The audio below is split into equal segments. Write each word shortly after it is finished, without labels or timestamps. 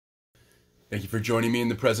Thank you for joining me in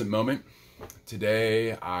the present moment.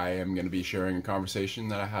 Today I am going to be sharing a conversation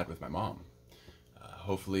that I had with my mom.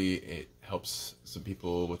 Hopefully it helps some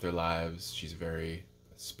people with their lives. She's a very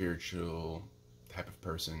spiritual type of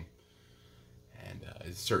person, and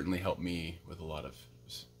it's certainly helped me with a lot of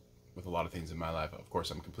things in my life. Of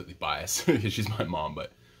course, I'm completely biased because she's my mom,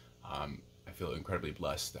 but I feel incredibly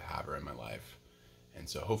blessed to have her in my life. And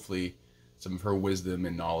so hopefully some of her wisdom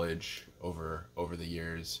and knowledge over the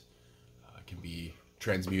years can be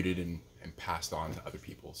transmuted and passed on to other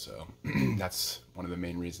people. So that's one of the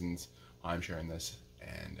main reasons why I'm sharing this,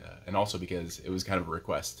 and also because it was kind of a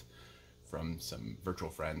request from some virtual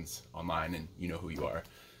friends online, and you know who you are.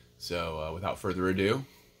 So without further ado,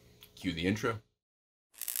 cue the intro.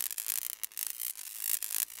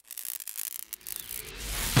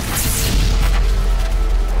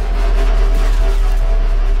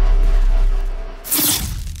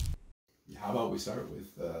 How about we start with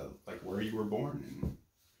like where you were born and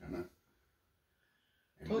kind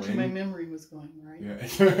of. Told you my memory was going, right? Yeah.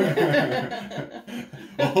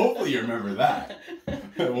 Well, hopefully you remember that.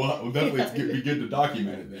 We'll definitely be good to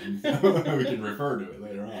document it then, so we can refer to it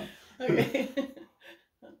later on. Okay.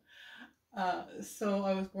 So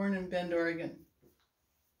I was born in Bend, Oregon.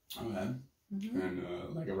 Okay. Mm-hmm.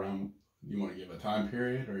 And like around, you want to give a time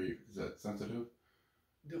period, or is that sensitive?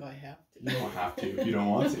 Do I have to? You don't have to if you don't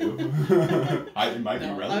want to. It might be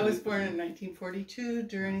relevant. I was born in 1942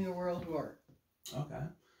 during the World War. Okay.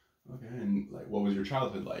 And like, what was your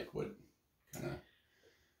childhood like? What kind of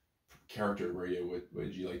character were you? What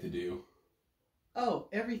did you like to do? Oh,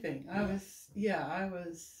 everything. I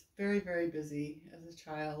was very, very busy as a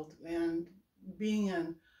child, and being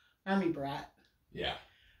an Army brat. Yeah.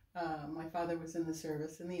 My father was in the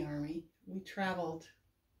service in the Army. We traveled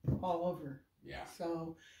all over. Yeah.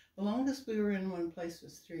 So the longest we were in one place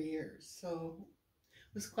was 3 years. So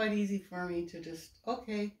it was quite easy for me to just,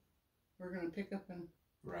 okay, we're going to pick up and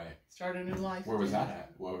start a new life. Where was that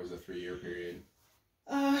at? What was the 3-year period?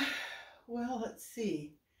 Well, let's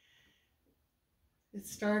see. It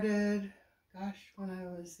started, when I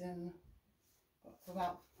was in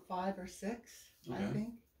about 5 or 6, okay. I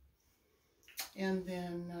think. And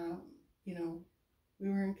then, we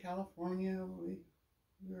were in California.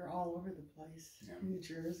 We were all over the place. Yeah. New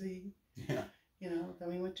Jersey. Yeah. Then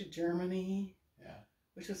we went to Germany. Yeah.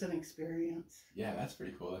 Which was an experience. Yeah, that's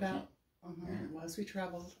pretty cool. It was. We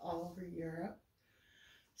traveled all over Europe.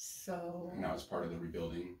 So. And that was part of the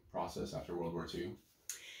rebuilding process after World War II?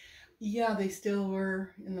 Yeah, they still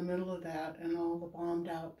were in the middle of that, and all the bombed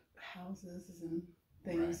out houses and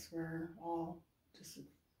things were all just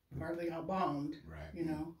hardly all bombed. Right.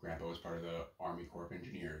 Grandpa was part of the Army Corps of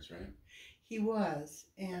Engineers, right? He was,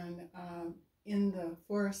 and in the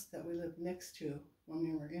forest that we lived next to when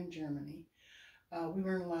we were in Germany, we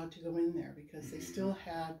weren't allowed to go in there because they still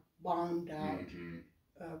had bombed out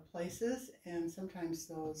places, and sometimes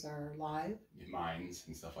those are live. Mines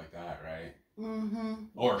and stuff like that, right? Mm-hmm.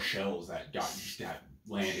 Or shells that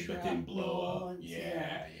landed but didn't blow up.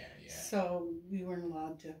 Yeah. So we weren't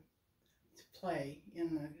allowed to play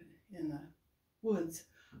in the woods,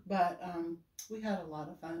 but we had a lot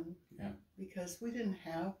of fun. Yeah. Because we didn't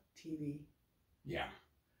have TV. Yeah.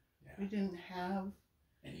 We didn't have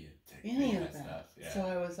any of that stuff. Yeah. So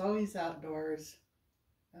I was always outdoors,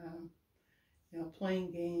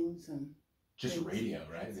 playing games and just radio,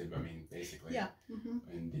 right? I mean, basically. Yeah. Mm-hmm.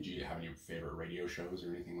 And did you have any favorite radio shows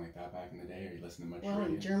or anything like that back in the day? Or you listened to much radio? Well,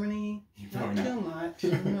 in Germany, not too much.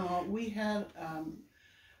 No, we had a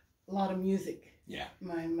lot of music. Yeah.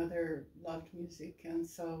 My mother loved music, and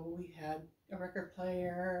so we had a record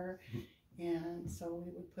player, and so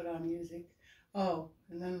we would put on music. Oh,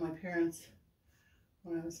 and then my parents,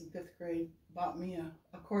 when I was in 5th grade, bought me an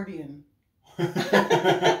accordion. How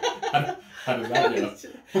does that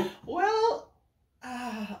go? Well,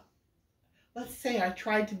 let's say I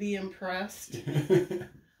tried to be impressed,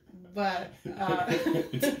 but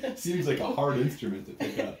it seems like a hard instrument to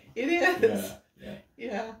pick up. It is.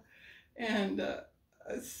 Yeah. And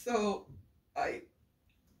so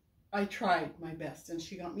I tried my best, and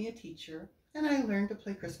she got me a teacher, and I learned to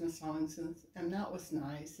play Christmas songs, and that was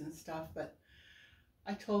nice and stuff. But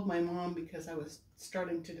I told my mom, because I was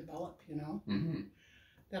starting to develop,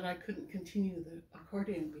 that I couldn't continue the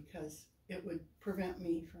accordion because it would prevent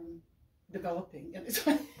me from developing.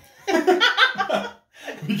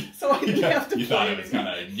 So I didn't have to play. You thought it was kind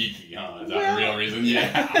of geeky, huh? Is that the real reason?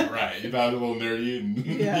 Yeah, right. You thought it was a little nerdy,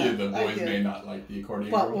 and the boys may not like the accordion.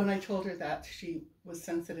 But when I told her that, she was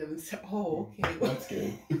sensitive and said, "Oh, okay." That's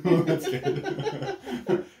good. That's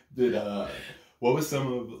good. What was some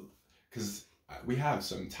of? Because we have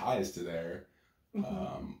some ties to there.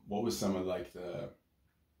 What was some of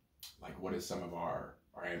what is some of our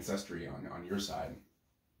ancestry on your side?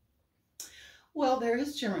 Well, there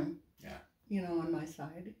is German. Yeah. You know, on my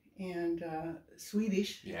side, and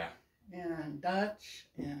Swedish. Yeah. And Dutch,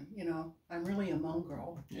 and you know, I'm really a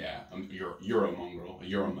mongrel. Yeah, you're a mongrel,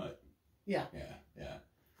 you're a mutt. Yeah. Yeah, yeah.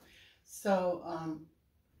 So,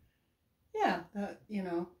 yeah, you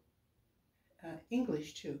know,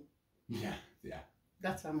 English too. Yeah, yeah.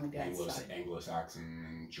 That's on my dad's side. Anglo-Saxon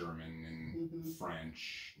and German and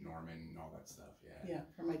French, Norman, and all that stuff. Yeah. Yeah,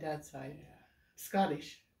 from my dad's side. Yeah.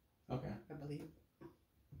 Scottish. Okay. I believe.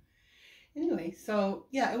 Anyway, so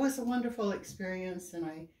yeah, it was a wonderful experience, and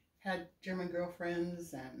I had German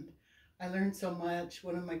girlfriends, and I learned so much.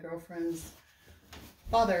 One of my girlfriends'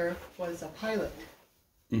 father was a pilot,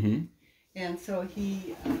 and so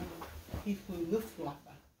he flew Luftwaffe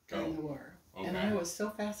during the war. Okay. And I was so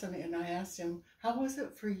fascinated, and I asked him, "How was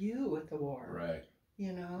it for you with the war?" Right.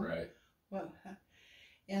 You know. Right. Well,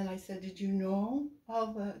 and I said, "Did you know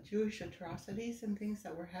all the Jewish atrocities and things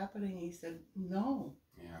that were happening?" He said, "No."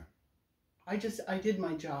 Yeah. I did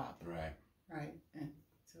my job. Right. Right. And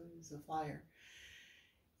so he was a flyer.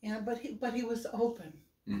 Yeah, but he was open.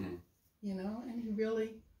 You know, and he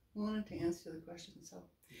really wanted to answer the question. So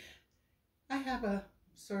I have a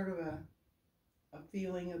sort of a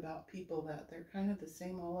feeling about people that they're kind of the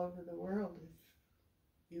same all over the world if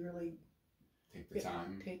you really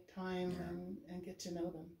take time and get to know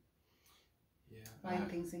them. Yeah. Find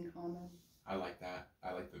things in common. I like that.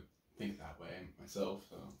 I like to think that way myself,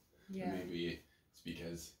 so yeah. Maybe it's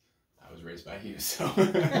because I was raised by you, so do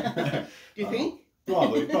you think?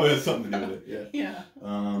 Probably has something to do with it, yeah.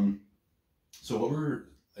 Yeah. So what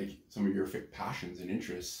were like some of your passions and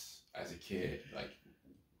interests as a kid, like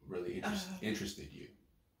really interested you?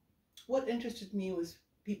 What interested me was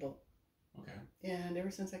people. Okay. And ever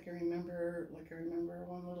since I can remember, I remember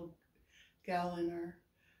one little gal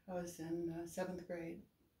I was in 7th grade,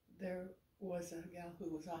 there was a gal who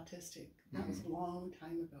was autistic. That was a long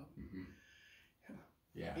time ago.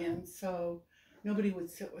 Yeah. And so nobody would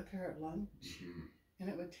sit with her at lunch. And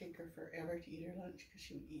it would take her forever to eat her lunch because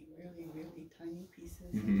she would eat really, really tiny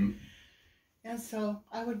pieces. And so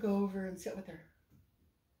I would go over and sit with her.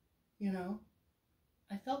 You know,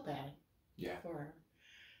 I felt bad for her.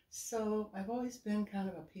 So I've always been kind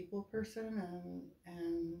of a people person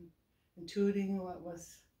and intuiting what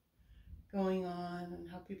was going on and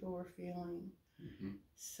how people were feeling.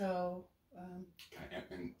 So and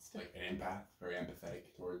like an empath, very empathetic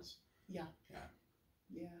towards. Yeah,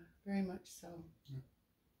 very much so.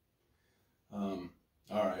 All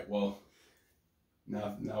right. Well,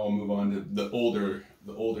 now we'll move on to the older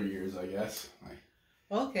years, I guess.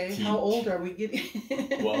 Okay, how old are we getting?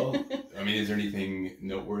 Well, I mean, is there anything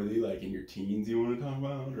noteworthy like in your teens you want to talk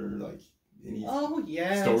about, or like any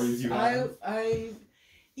stories you have? I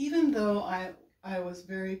even though I was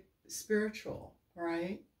very spiritual,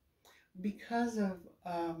 right? Because of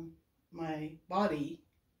my body,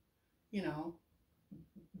 you know,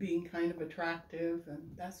 being kind of attractive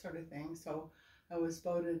and that sort of thing. So I was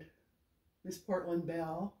voted Miss Portland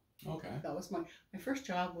Belle. Okay. That was my first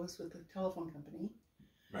job was with the telephone company.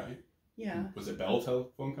 Right. Yeah. Was it Bell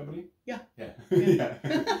Telephone Company? Yeah. Yeah. Yeah.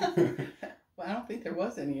 Well, I don't think there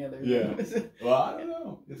was any other. Yeah. Well, I don't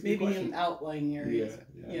know. Maybe in outlying areas.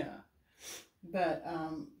 Yeah. But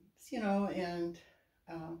you know, and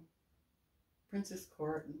Princess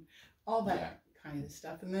Court and all that kind of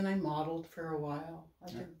stuff. And then I modeled for a while. I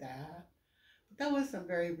did that. But that wasn't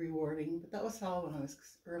very rewarding. But that was all when I was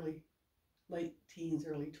late teens,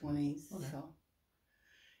 early 20s. Okay. So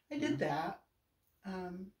I did that,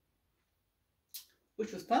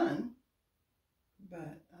 which was fun.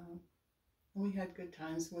 But we had good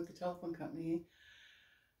times with the telephone company.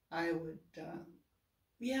 I would, the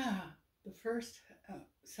first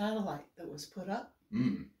satellite that was put up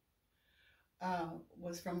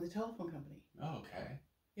was from the telephone company. Oh, okay.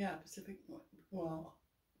 Yeah, Pacific Northwest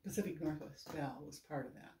Bell was part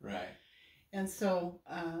of that. Right. And so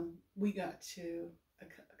we got to, a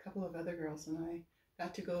couple of other girls and I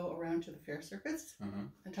got to go around to the fair circuits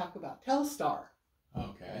and talk about Telstar.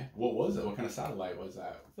 Okay. What was it? What kind of satellite was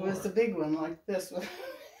that for? It was the big one like this.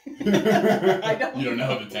 You don't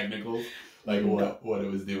know the technicals? Like what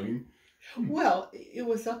it was doing? Well, it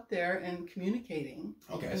was up there and communicating.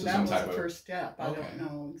 Okay, and so that some was type the of first step. I don't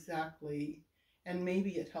know exactly. And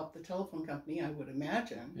maybe it helped the telephone company, I would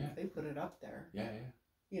imagine, if they put it up there. Yeah.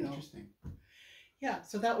 You know. Interesting. Yeah,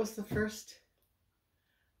 so that was the first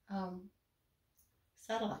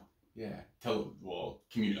satellite. Yeah.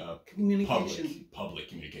 Communication. Public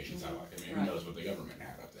communication satellite. I mean, who knows what the government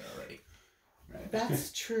had up there already. Right.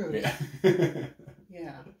 That's true. Yeah.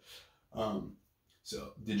 Yeah.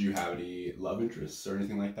 So did you have any love interests or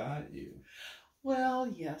anything like that? Well,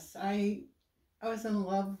 yes, I was in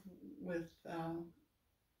love with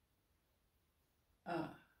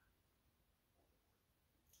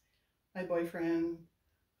my boyfriend,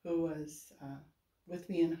 who was with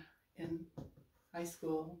me in high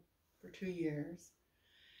school for 2 years,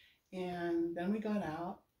 and then we got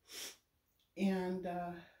out and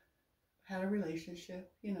had a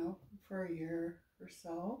relationship, for a year or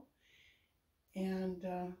so, and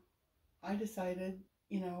I decided,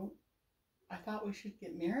 I thought we should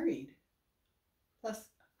get married. Plus,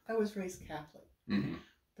 I was raised Catholic. Mm-hmm.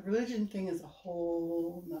 The religion thing is a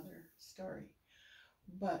whole nother story.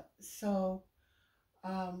 But so,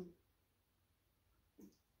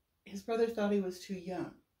 his brother thought he was too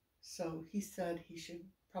young. So he said he should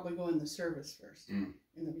probably go in the service first, in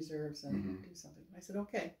the reserves, and do something. I said,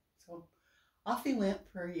 okay. So off he went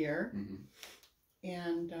for a year.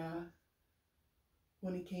 And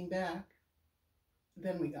when he came back,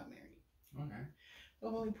 then we got married. Okay. The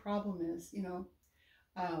only problem is,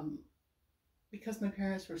 because my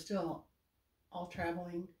parents were still all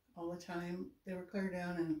traveling all the time, they were clear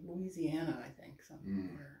down in Louisiana, I think,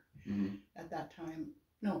 somewhere at that time.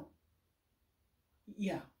 No.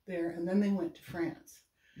 Yeah, there. And then they went to France.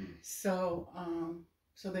 So,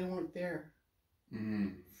 so they weren't there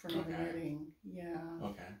for my wedding. Yeah.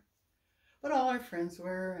 Okay. But all our friends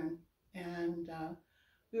were, and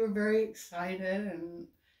we were very excited,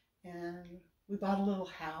 and we bought a little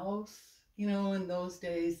house. In those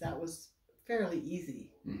days, that was fairly easy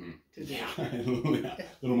to do. Yeah. A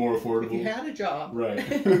little more affordable. If you had a job. Right.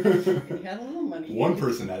 You had a little money. One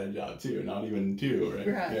person had a job, too, not even two, right?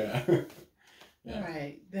 Right. Yeah. Yeah.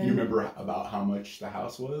 Right. Then, you remember about how much the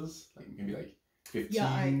house was? Like maybe like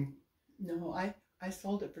 15? Yeah, I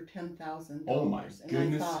sold it for $10,000. Oh my goodness.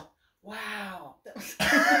 And I thought, wow.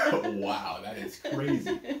 Wow, that is crazy.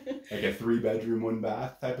 Like a 3-bedroom,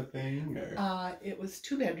 1-bath type of thing? Or? It was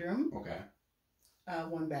 2-bedroom. Okay.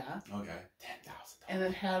 1 bath. Okay. $10,000. And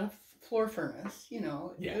it had a floor furnace, Yeah.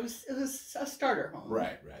 It was a starter home.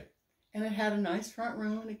 Right. And it had a nice front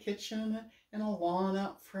room and a kitchen and a lawn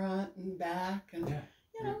out front and back, and cool.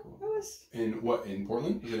 it was. In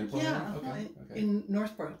Portland? Was it in Portland? Yeah, Okay. In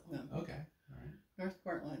North Portland. Okay, all right. North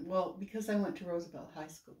Portland. Well, because I went to Roosevelt High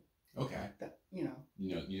School. Okay. That You know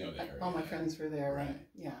the area. All my friends were there, right? And,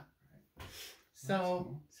 yeah. Right. So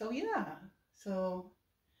Cool. so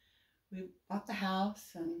we bought the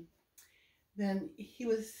house, and then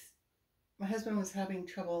my husband was having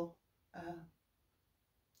trouble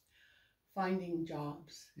finding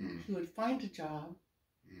jobs. He would find a job,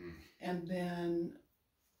 and then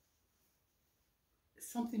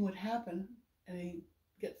something would happen, and he'd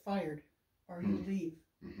get fired, or he'd leave.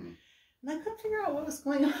 And I couldn't figure out what was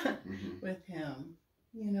going on with him,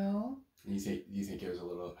 And you think it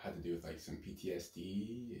was had to do with like some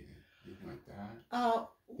PTSD, anything like that?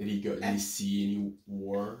 Did he see any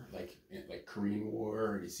war, like Korean War,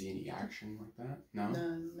 or did he see any action like that? No?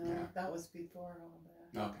 No, Yeah. that was before all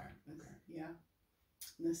that. Okay. Yeah,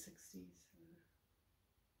 in the 60s.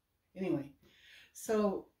 Anyway,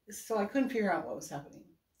 so I couldn't figure out what was happening.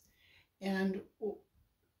 And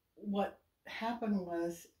what happened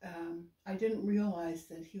was I didn't realize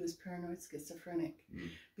that he was paranoid schizophrenic,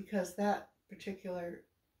 because that particular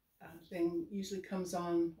thing usually comes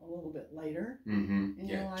on a little bit later. In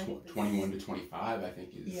your life. 21 to 25, I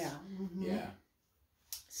think is. Yeah. Yeah.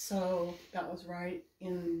 So that was right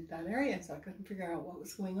in that area, so I couldn't figure out what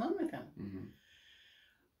was going on with him.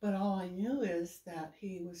 But all I knew is that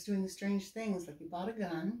he was doing strange things, like he bought a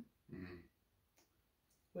gun,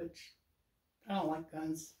 which I don't like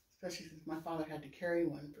guns, especially since my father had to carry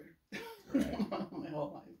one for my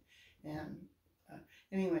whole life. And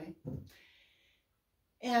anyway,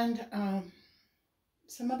 and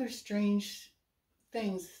some other strange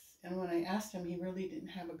things. And when I asked him, he really didn't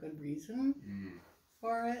have a good reason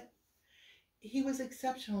for it. He was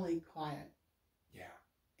exceptionally quiet. Yeah.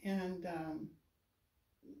 And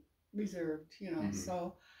reserved,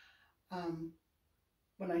 So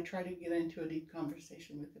when I tried to get into a deep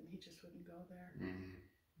conversation with him, he just wouldn't go there.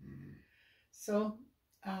 So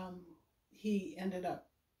he ended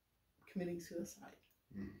up committing suicide.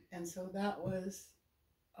 And so that was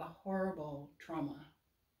a horrible trauma.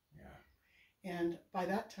 Yeah. And by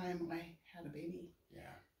that time, I had a baby.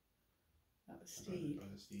 Yeah. That was Steve.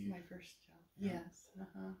 My first child. Yeah. Yes.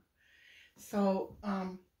 So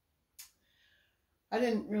I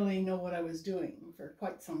didn't really know what I was doing for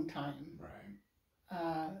quite some time. Right.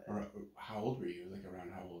 How old were you? Like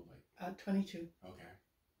around how old? 22. Okay.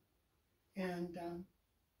 And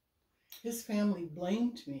his family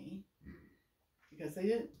blamed me because they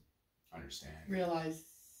didn't understand. realize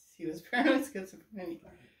he was paranoid schizophrenic.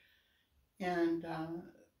 Right. And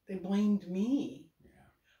they blamed me. Yeah.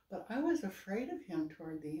 But I was afraid of him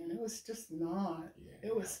toward the end. It was just not. Yeah.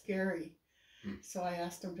 It was scary. Hmm. So I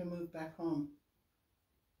asked him to move back home.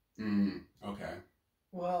 Okay.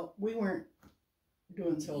 Well, we weren't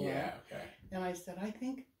doing so well. Yeah, okay. And I said, I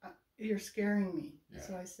think you're scaring me. Yeah.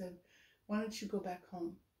 So I said, why don't you go back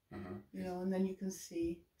home? Uh-huh. You know, and then you can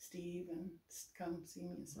see Steve and come see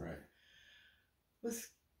me. So Right. it was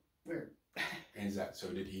weird. And is that, so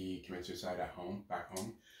did he commit suicide at home, back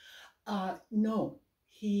home? No.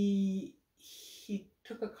 He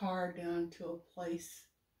took a car down to a place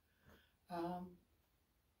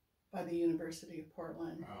by the University of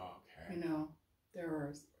Portland. Oh, okay. You know, there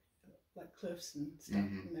are like cliffs and stuff,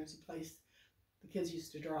 and there's a place the kids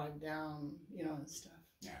used to drive down, you know, and stuff.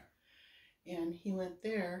 Yeah. And he went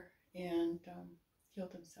there and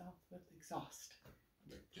killed himself with exhaust.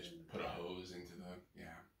 Like just put a hose into the, yeah.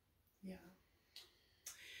 Yeah.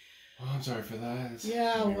 Oh, I'm sorry for that. It's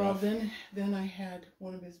Yeah, gonna be well, rough. then I had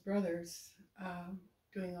one of his brothers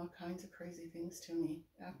doing all kinds of crazy things to me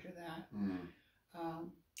after that.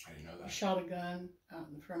 I didn't know I that. shot a gun out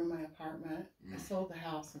in the front of my apartment. I sold the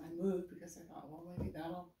house and I moved because I thought, well, maybe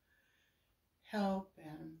that'll help.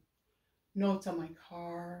 And notes on my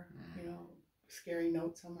car, you know, scary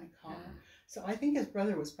notes on my car. So I think his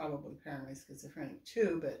brother was probably paranoid schizophrenic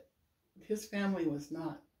too, but his family was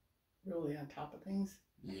not really on top of things.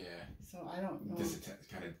 Yeah. So I don't know.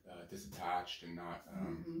 Kind of disattached and not,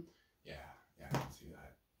 yeah, I can see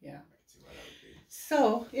that. Yeah. I can see why that would be.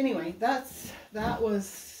 So anyway, that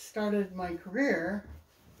started my career,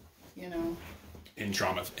 you know. In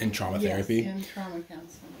trauma Yes, therapy? in trauma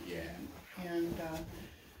counseling. Yeah. And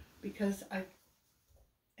because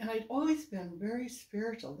I'd always been very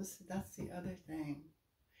spiritual. That's the other thing.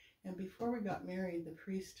 And before we got married, the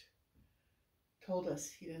priest told us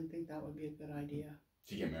he didn't think that would be a good idea.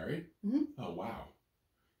 To get married? Mm-hmm. Oh, wow.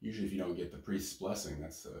 Usually if you don't get the priest's blessing,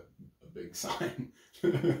 that's a big sign.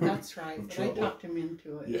 That's right, but trouble. I talked him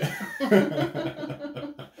into it. Yeah.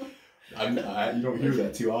 You don't hear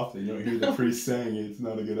that too often. You don't hear the priest saying it's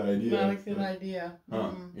not a good idea. Not a good idea.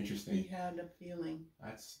 Huh, interesting. He had a feeling.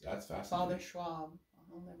 That's fascinating. Father Schwab.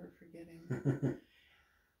 I'll never forget him.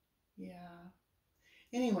 Yeah.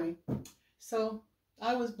 Anyway, so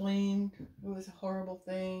I was blamed. It was a horrible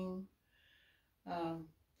thing.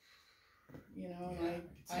 You know, Yeah,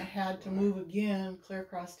 I had to move again, clear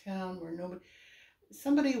across town where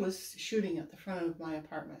somebody was shooting at the front of my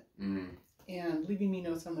apartment and leaving me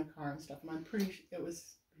notes on the car and stuff. And I'm pretty sure it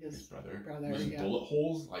was his brother. Was it bullet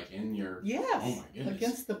holes like in your? Yes. Oh my goodness.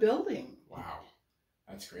 Against the building. Wow,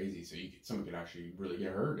 that's crazy. So someone could actually really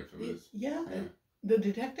get hurt if it was. Yeah. The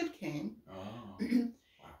detective came. Oh.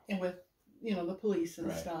 Wow. And with the police and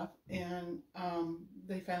Right. stuff, and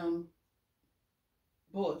they found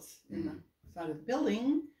bullets in the side of the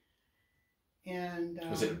building. And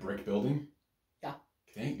was it a brick building? Yeah.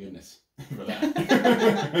 Thank goodness for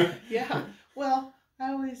that. Yeah. Well,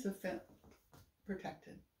 I always have felt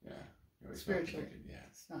protected. Yeah. You always felt Spiritually. protected, yeah.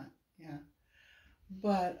 It's not. Yeah.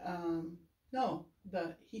 But no,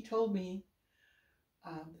 he told me,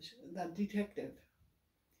 that detective,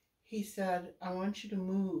 he said, I want you to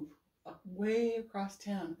move way across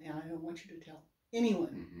town, and I don't want you to tell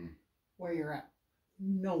anyone where you're at.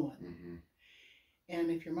 No one. And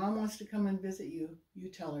if your mom wants to come and visit you, you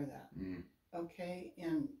tell her that. Okay?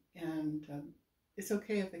 And it's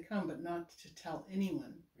okay if they come, but not to tell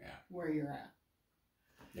anyone where you're at.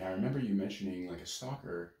 Yeah, I remember you mentioning like a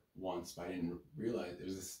stalker once, but I didn't realize it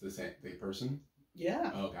was the same person.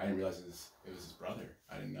 Yeah. Oh, okay. I didn't realize it was his brother.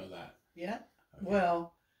 I didn't know that. Yeah. Okay.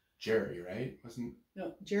 Well, Jerry, right?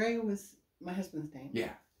 No, Jerry was my husband's name.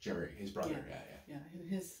 Yeah, Jerry, his brother. Yeah. And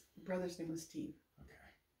his brother's name was Steve.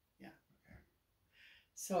 Okay. Yeah. Okay.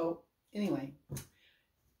 So anyway,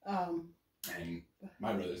 and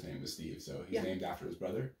my brother's name was Steve, so he's named after his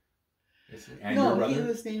brother. And no, your brother? he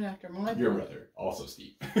was named after my your brother, also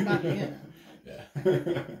Steve. Not him.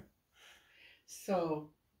 Yeah.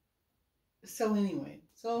 So anyway,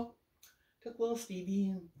 took little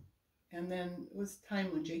Stevie and then it was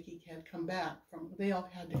time when Jakey had come back they all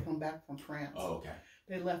had to come back from France. Oh, okay.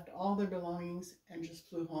 They left all their belongings and just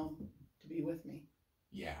flew home to be with me.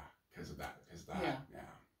 Yeah, because of that.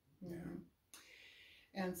 Yeah.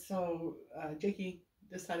 And so Jakey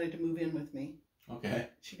decided to move in with me. Okay.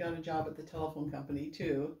 She got a job at the telephone company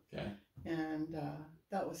too. Okay. And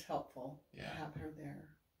that was helpful to have her there.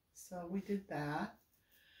 So we did that.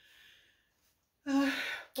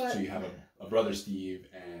 But So you have a brother Steve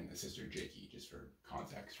and a sister Jakey, just for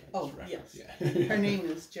context, right? oh, reference. yes. Yeah. Her name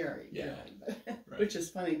is Jerry. Yeah. Really, Right. which is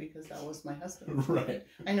funny because that was my husband. Right.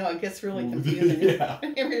 I know, it gets really confusing. Yeah. I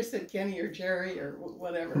never said Kenny or Jerry or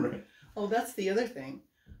whatever. Right. Oh, that's the other thing.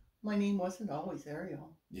 My name wasn't always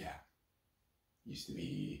Ariel. Yeah. Used to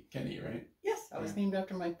be Kenny, right? Yes, I was named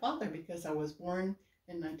after my father because I was born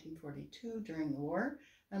in 1942 during the war,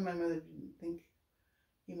 and my mother didn't think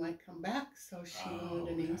he might come back, so she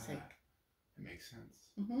wanted a namesake. That makes sense.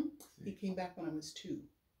 Mm-hmm. He came back when I was 2.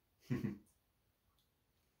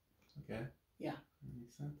 Okay. Yeah. That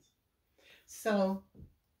makes sense. So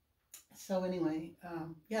anyway,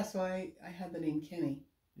 so I had the name Kenny.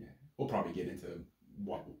 Yeah. We'll probably get into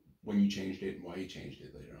when you changed it and why you changed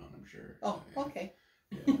it later on, I'm sure. Oh, okay.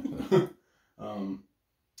 Yeah.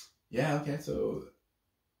 Yeah, okay. So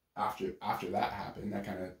after that happened, that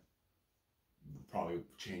kind of probably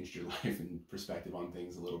changed your life and perspective on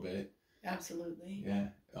things a little bit. Absolutely. Yeah.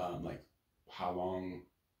 Like how long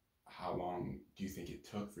do you think it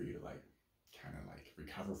took for you to like kind of like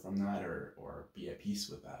recover from that or be at peace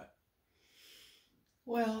with that?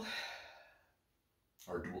 Well,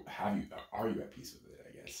 or are you at peace with it,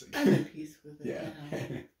 I guess? I'm at peace with it.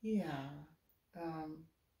 Yeah. Yeah.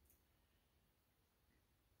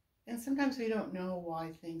 And sometimes we don't know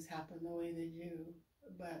why things happen the way they do,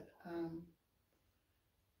 but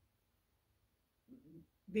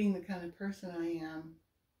being the kind of person I am,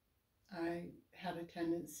 I had a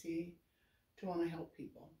tendency to want to help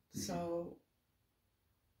people. Mm-hmm. So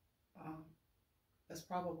that's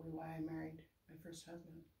probably why I married my first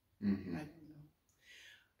husband. Mm-hmm. I don't know.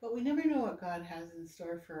 But we never know what God has in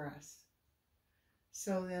store for us.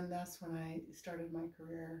 So then that's when I started my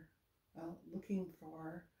career looking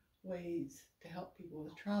for ways to help people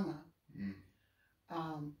with trauma.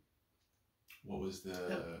 Mm. What was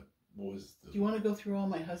the Do you want to go through all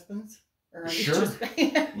my husbands? Or sure.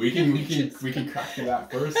 we can crack to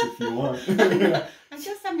that first if you want. I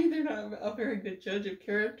guess I'm either not a very good judge of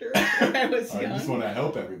character when I was young. I just want to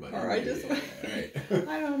help everybody. Or I just right.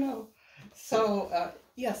 I don't know. So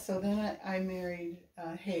so then I married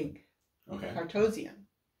Haig, Kartosian,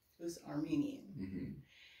 who's Armenian. Mm-hmm.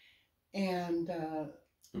 And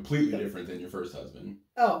completely different than your first husband.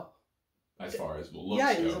 Oh. As far as looks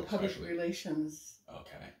yeah, he go, was a public especially. Relations.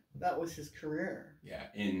 Okay. That was his career. Yeah,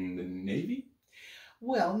 in the Navy?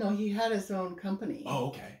 Well, no, he had his own company. Oh,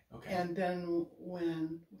 okay. And then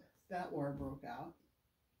when that war broke out,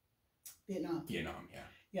 Vietnam, yeah.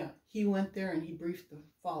 Yeah, he went there and he briefed the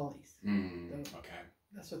follies. Okay.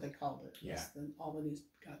 That's what they called it. Yeah. All the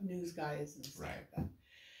news guys and stuff like that.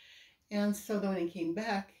 And so then when he came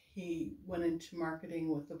back, he went into marketing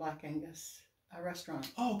with the Black Angus restaurant.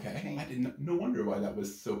 Oh, okay. chain. I didn't. No wonder why that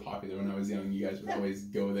was so popular when I was young. You guys would always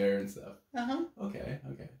go there and stuff. Okay.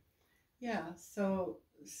 Yeah. So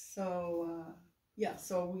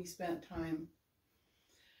we spent time.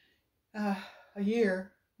 A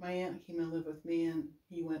year. My aunt came and lived with me, and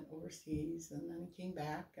he went overseas, and then he came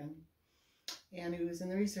back, and he was in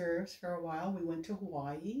the reserves for a while. We went to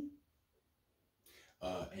Hawaii.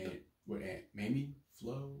 What aunt? Mamie?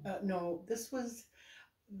 Flo? No, this was.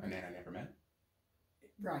 An aunt I never met.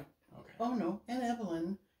 Right. Okay. Oh no, and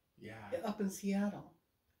Evelyn. Yeah. Up in Seattle.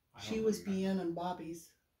 She was Bien and Bobby's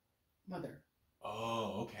mother.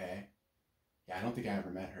 Oh, okay. Yeah, I don't think I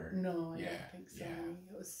ever met her. No, I don't think so. Yeah.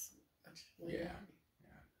 It was much later. Yeah.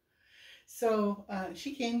 So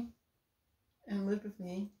she came and lived with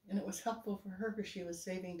me, and it was helpful for her because she was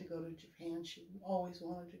saving to go to Japan. She always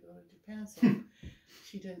wanted to go to Japan, so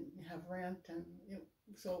she didn't have rent, and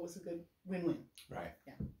so it was a good win-win. Right.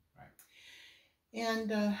 Yeah.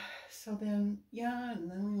 And so then,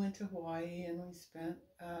 and then we went to Hawaii, and we spent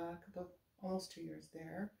almost 2 years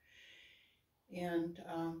there. And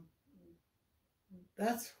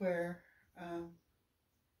that's where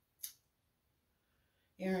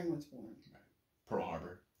Aaron was born. Right. Pearl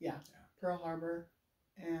Harbor. Yeah, Pearl Harbor.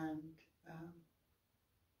 And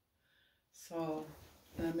so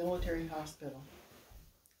in a military hospital.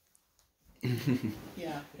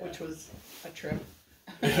 Which was a trip.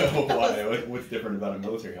 Why? What's different about a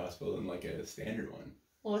military hospital than like a standard one?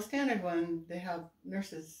 Well, a standard one, they have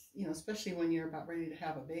nurses, especially when you're about ready to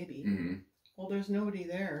have a baby. Mm-hmm. Well, there's nobody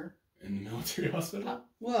there. In the military hospital?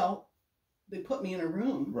 Well, they put me in a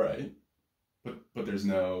room. Right. But there's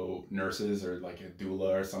no nurses or like a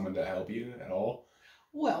doula or someone to help you at all?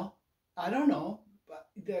 Well, I don't know. But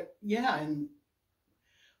and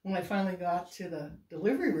when I finally got to the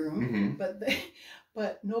delivery room, mm-hmm.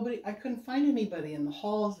 but nobody, I couldn't find anybody, and the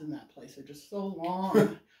halls in that place are just so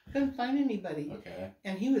long. I couldn't find anybody. Okay.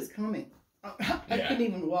 And he was coming. I couldn't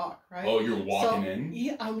even walk, right? Oh, you're walking in?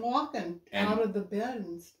 Yeah, I'm walking out of the bed.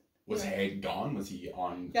 And was Haig gone? Was he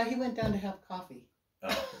on? Yeah, he went down to have coffee.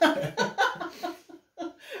 Oh.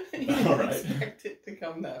 He didn't expect it to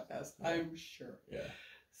come that fast, I'm sure. Yeah.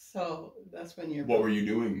 So that's when you're... What were you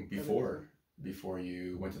doing before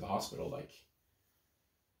you went to the hospital? Like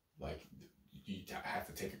you have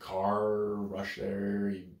to take a car, rush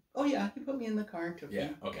there? Oh, yeah, he put me in the car and took me.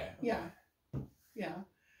 Okay. Yeah. Yeah.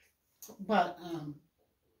 But,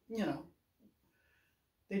 you know,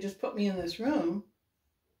 they just put me in this room.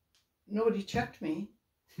 Nobody checked me.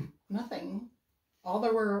 Nothing. All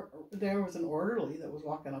there was an orderly that was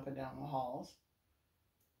walking up and down the halls.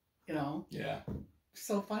 You know? Yeah.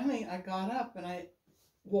 So finally I got up and I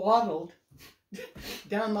waddled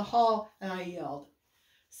down the hall and I yelled,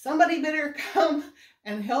 "Somebody better come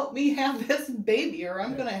and help me have this baby or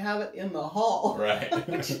I'm going to have it in the hall." Right.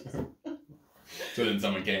 So then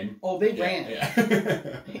someone came? Oh, they ran.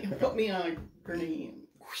 Yeah. He put me on a gurney,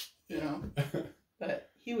 you know. But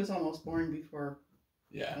he was almost born before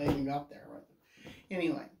I even got there.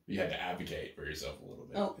 Anyway. You had to advocate for yourself a little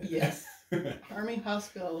bit. Oh, yes. Army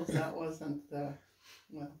hospitals, that wasn't the...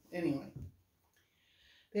 Well, anyway.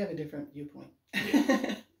 They have a different viewpoint.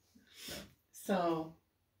 Yeah. So,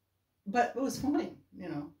 but it was fine, you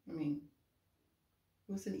know. I mean,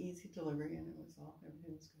 it was an easy delivery and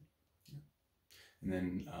everything was good. And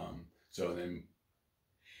then, so then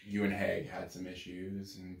you and Haig had some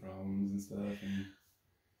issues and problems and stuff, and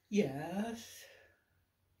yes,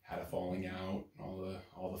 had a falling out,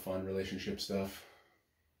 all the fun relationship stuff.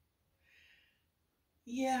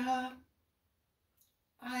 Yeah,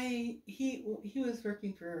 he was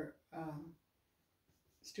working for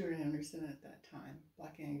Stuart Anderson at that time,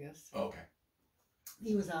 Black Angus. Oh, okay.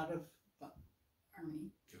 He was out of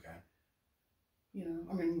Army. Okay. You know,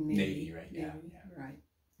 I mean Navy, right? Navy, yeah. Right.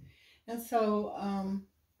 And so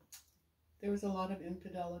there was a lot of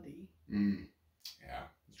infidelity. Yeah,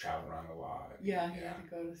 he's traveling around a lot. Yeah, he had to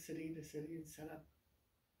go to city and set up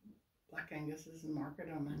Black Angus's and market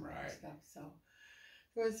them and stuff. So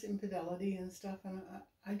there was infidelity and stuff, and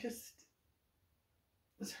I just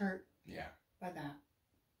was hurt. Yeah. By that.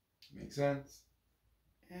 Makes sense.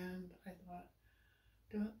 And I thought,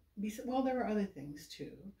 well, there were other things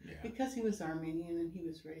too. Yeah. Because he was Armenian and he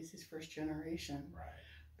was raised his first generation. Right.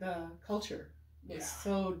 The culture was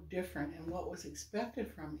so different, and what was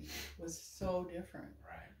expected from me was so different.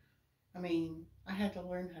 Right. I mean, I had to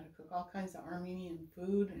learn how to cook all kinds of Armenian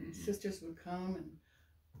food, and sisters would come and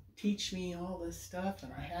teach me all this stuff,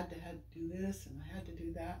 and I had to do this, and I had to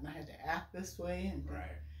do that, and I had to act this way, and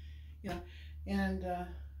you know, and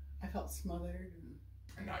I felt smothered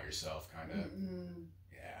and not yourself, kind of.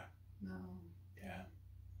 Yeah. No. Yeah.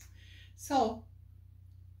 So,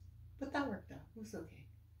 but that worked out. It was okay.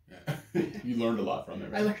 Yeah. You learned a lot from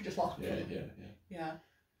it, right? I learned a lot from it. Yeah.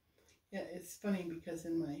 Yeah, it's funny because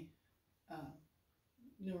in my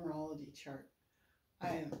numerology chart,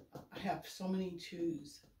 I have so many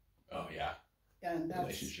twos. Oh, yeah. And that's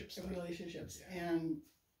relationships. And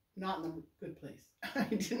not in a good place. I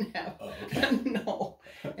didn't have. Oh, okay. No.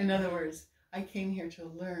 In other words, I came here to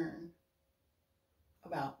learn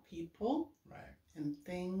about people and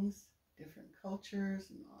things, different cultures,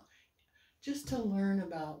 and all, just to learn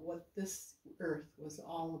about what this earth was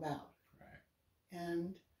all about. Right.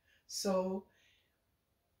 And so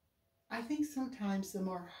I think sometimes the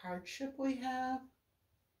more hardship we have,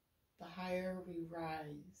 the higher we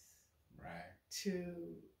rise. Right.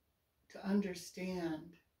 To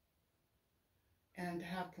understand and to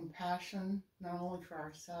have compassion, not only for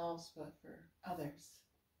ourselves, but for others.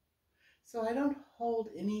 So I don't hold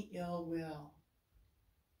any ill will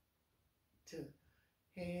to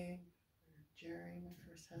Haig or Jerry, my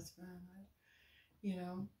first husband, you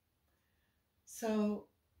know. So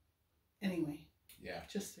anyway. Yeah.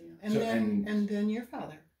 Just so you know. And then your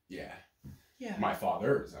father. Yeah. Yeah. My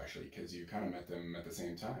father is actually, because you kind of met them at the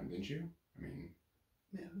same time, didn't you? I mean,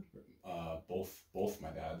 both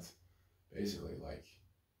my dads, basically, like.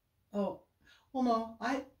 Oh, well, no,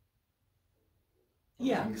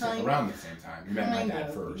 around the same time. You met my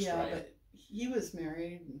dad first, yeah, right? Yeah, but he was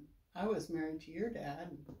married, and I was married to your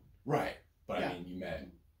dad. Right, but I mean, you met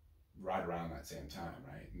right around that same time,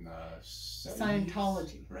 right? In the 70s?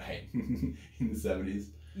 Scientology. Right, in the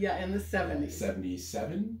 70s. Yeah, in the 70s.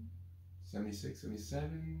 77? 76,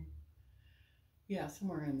 77? Yeah,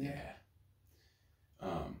 somewhere in there. Yeah.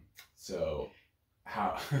 So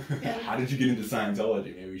how did you get into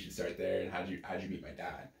Scientology? Maybe we should start there. And how'd you meet my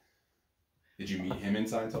dad? Did you meet him in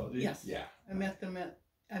Scientology? Yes. Yeah. I met him at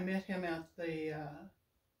the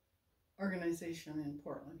organization in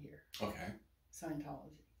Portland here. Okay.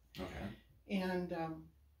 Scientology. Okay. And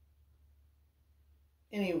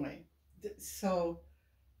anyway, so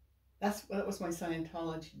that was my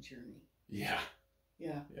Scientology journey. Yeah.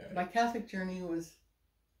 Yeah. Yeah. My Catholic journey was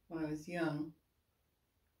when I was young.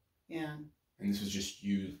 And this was just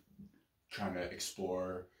you trying to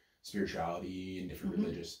explore spirituality and different mm-hmm.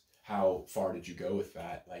 religious. How far did you go with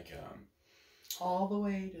that? Like, all the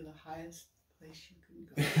way to the highest place you can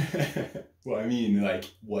go. Well, I mean, like,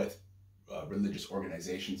 what religious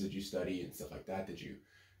organizations did you study and stuff like that? Did you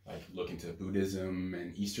like look into Buddhism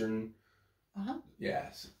and Eastern?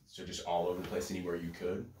 Yeah. So just all over the place, anywhere you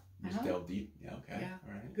could. Just delve deep. Yeah. Okay. Yeah.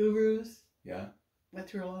 All right. Gurus. Yeah. Went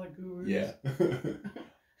through a lot of gurus. Yeah.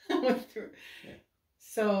 Went through. Yeah.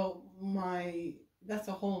 So that's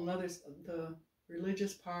a whole nother, the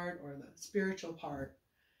religious part or the spiritual part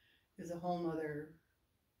is a whole nother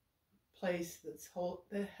place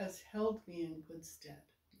that has held me in good stead.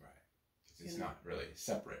 Right. Because it's not really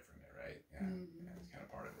separate from it, right? Yeah. Mm-hmm. Yeah, it's kind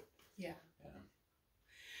of part of it. Yeah. Yeah.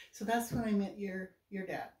 So that's when I met your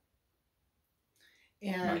dad.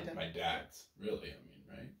 And my dad's really, I mean,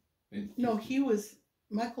 right? No,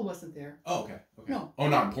 Michael wasn't there. Oh, okay. No. Oh,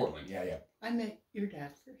 not in Portland. Yeah. I met your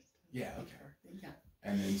dad first. Yeah. Okay. Yeah.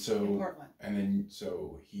 And then so. In Portland. And then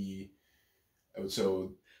so he.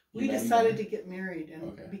 So. We decided to get married,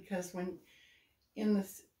 and because when in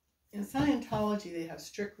Scientology they have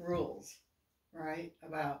strict rules, right,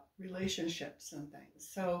 about relationships and things.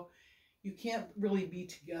 So you can't really be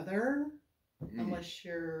together unless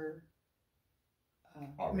you're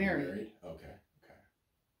married.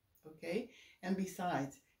 Okay. And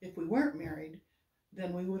besides, if we weren't married,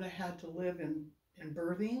 then we would have had to live in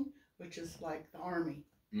berthing, which is like the army.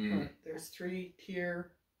 There's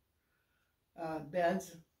 3-tier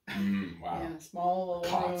beds. Wow. And a small little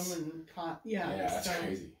Cots. room and cot. Yeah. Yeah, that's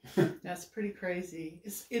crazy. That's pretty crazy.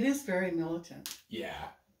 It is very militant. Yeah.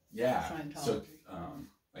 Yeah. Scientology. So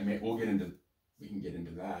we can get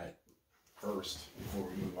into that first before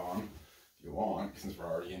we move on, if you want, since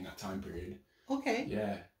we're already in that time period. Okay.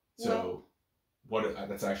 Yeah. So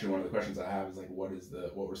that's actually one of the questions I have is like, what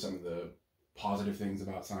were some of the positive things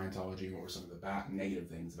about Scientology and what were some of the negative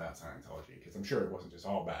things about Scientology? Because I'm sure it wasn't just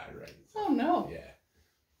all bad, right? Oh, no. Yeah.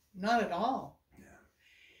 Not at all.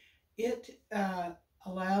 Yeah. It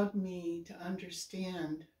allowed me to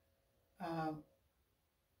understand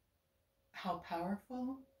how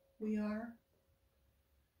powerful we are.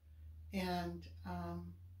 And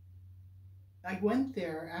I went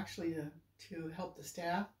there actually to help the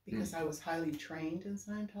staff because I was highly trained in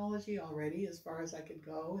Scientology already as far as I could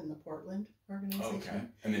go in the Portland organization. Okay.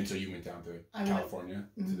 And then so you went down to California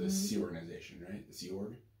to the Sea organization, right? The Sea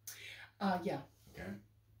Org? Yeah. Okay.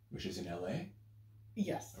 Which is in LA?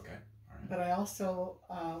 Yes. Okay. All right. But I also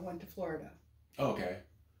went to Florida. Oh, okay.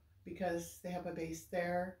 Because they have a base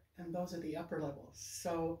there, and those are the upper levels.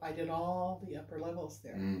 So I did all the upper levels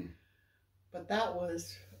there. But that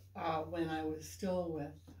was when I was still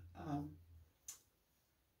with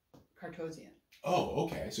Cartosian. Oh,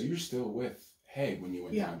 okay. So you're still with Haig when you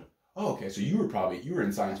went down to... Oh, okay. So you were in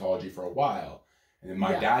Scientology for a while, and then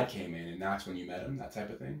my dad came in, and that's when you met him, that type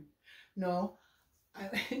of thing? No.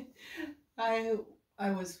 I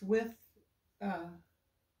was with...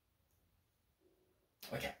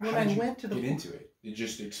 when I went to get into it? You're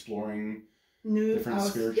just exploring different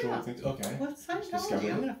spiritual things? Okay. What's Scientology?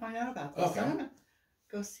 I'm going to find out about this. Okay. I'm going to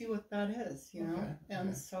go see what that is, you know? Okay.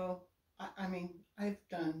 And so, I mean, I've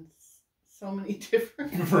done so many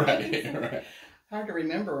different things. Right. Hard to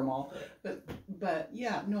remember them all. Right. But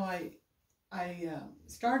yeah, no, I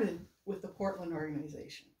started with the Portland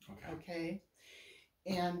organization. Okay.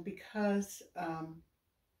 And because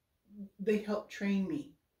they helped train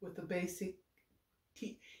me with the basic,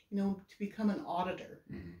 to become an auditor,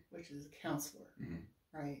 which is a counselor,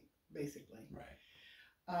 right? Basically. Right.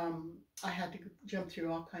 I had to jump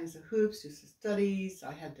through all kinds of hoops, do some studies.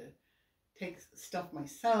 I had to take stuff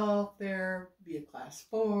myself there, be a class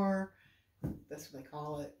 4. That's what they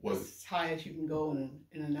call it. As high as you can go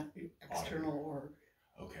in an external org.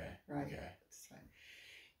 Okay. Right. Okay.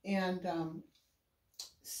 And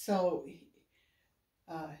so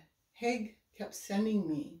Haig kept sending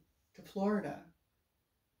me to Florida,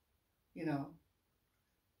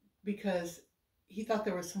 because he thought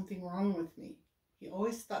there was something wrong with me. He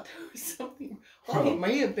always thought there was something. Well, he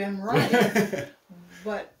may have been right,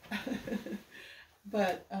 but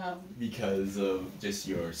because of just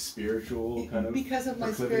your spiritual kind of because of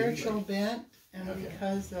my spiritual bent and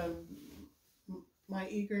because of my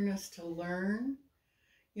eagerness to learn.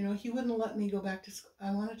 He wouldn't let me go back to school.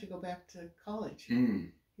 I wanted to go back to college.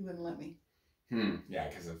 He wouldn't let me. Yeah,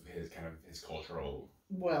 because of his cultural.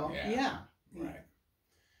 Well, yeah. Right.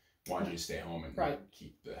 wanted you to stay home and right.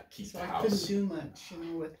 keep the so the I house. couldn't do much,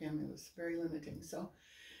 with him. It was very limiting. So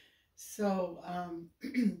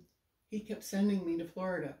he kept sending me to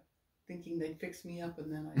Florida, thinking they'd fix me up,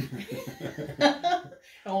 and then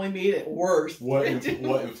I only made it worse. What in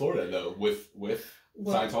Florida though? With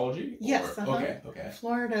Scientology? Yes. Okay.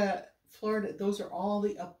 Florida. Those are all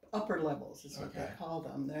the upper levels, is what they call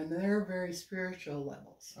them. And they're very spiritual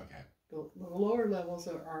levels. Okay. The lower levels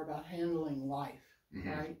are about handling life,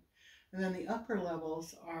 right? And then the upper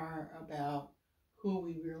levels are about who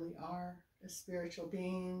we really are as spiritual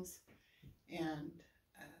beings, and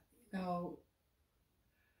the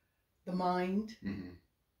mind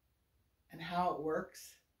and how it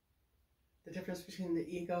works, the difference between the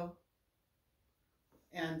ego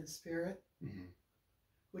and the spirit,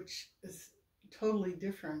 which is totally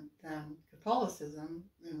different than Catholicism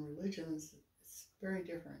and religions. It's very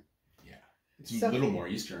different. Yeah, it's a little more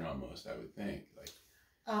Eastern almost, I would think.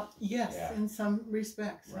 Yes, in some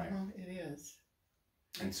respects, right? It is.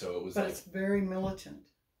 And so it was, but it's very militant.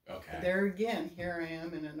 Okay. There again, here I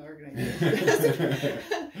am in an organization,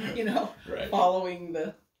 right. following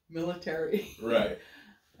the military. Right.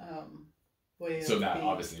 Way so of that being.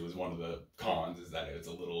 obviously was one of the cons, is that it's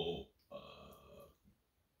a little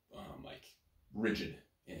rigid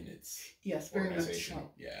in its very much organization.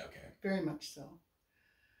 so. Yeah. Okay. Very much so.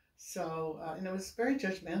 So and it was very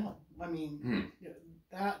judgmental. I mean,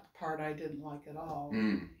 that part I didn't like at all.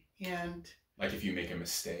 And like if you make a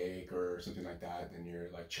mistake or something like that, then you're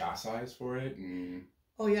like chastised for it. And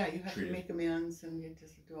oh yeah, you have to make amends, and you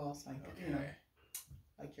just do all like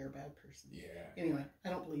like you're a bad person. Yeah. Anyway, I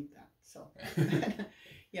don't believe that. So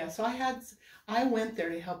yeah, so I went there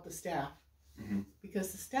to help the staff,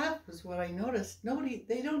 because the staff was what I noticed.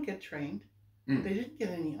 They don't get trained. They didn't get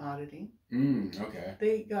any auditing. Okay.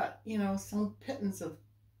 They got some pittance of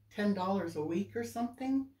 $10 a week or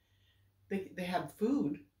something. They had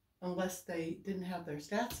food, unless they didn't have their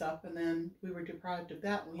stats up, and then we were deprived of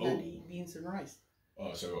that, and we had to eat beans and rice.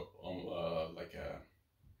 Oh, so like a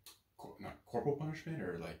not corporal punishment,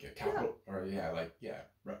 or like a capital, or right.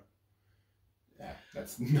 Yeah,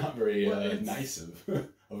 that's not very nice of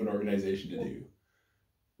an organization to do.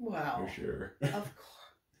 Wow. For sure.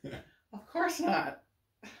 Of course not.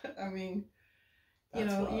 I mean,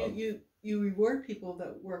 you reward people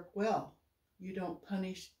that work well. You don't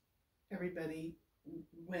punish everybody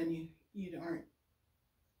when you aren't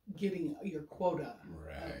getting your quota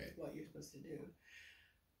of what you're supposed to do.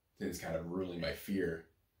 It's kind of ruling by fear.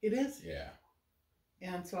 It is. Yeah.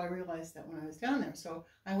 And so I realized that when I was down there. So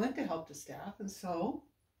I went to help the staff, and so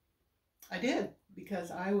I did, because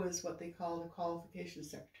I was what they call the qualification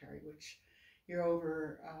secretary, which you're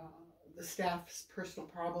over the staff's personal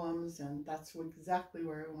problems, and that's exactly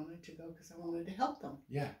where I wanted to go, because I wanted to help them.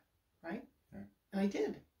 Yeah. Right? Yeah. And I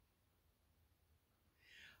did.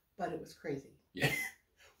 But it was crazy. Yeah.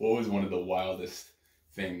 What was one of the wildest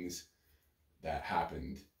things that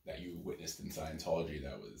happened that you witnessed in Scientology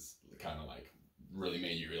that was kind of like really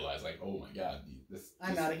made you realize, like, oh my God,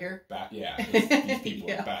 I'm out of here. These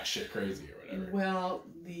people are batshit crazy or whatever. Well,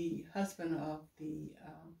 the husband of the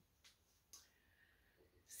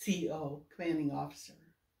CO, commanding officer,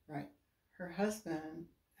 right? Her husband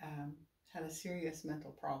had a serious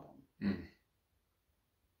mental problem.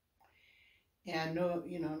 And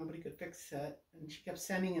nobody could fix it, and she kept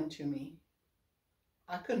sending him to me.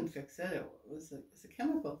 I couldn't fix it. It was a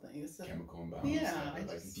chemical thing. It's a chemical imbalance. Yeah,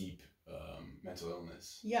 like deep mental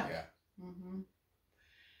illness. Yeah.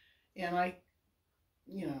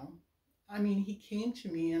 And he came to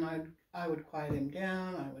me, and I would quiet him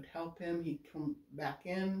down. I would help him. He'd come back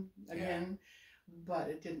in again, but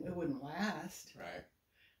it wouldn't last. Right.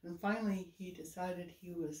 And finally, he decided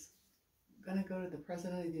he was going to go to the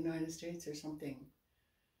President of the United States or something,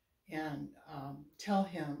 and tell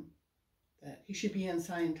him that he should be in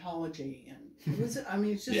Scientology. And it was,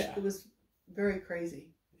 it was very crazy.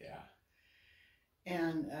 Yeah.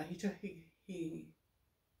 And he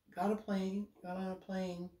got on a plane,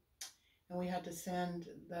 and we had to send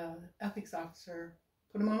the ethics officer,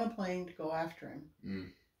 put him on a plane to go after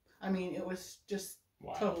him. It was just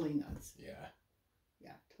totally nuts. Yeah.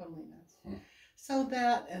 Yeah, totally nuts. So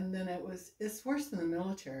that, and then it's worse than the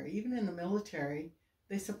military. Even in the military,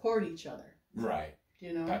 they support each other. Right.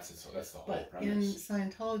 That's the whole but premise. In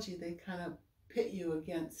Scientology, they kind of pit you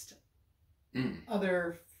against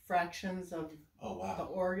other fractions of the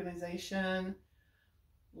organization.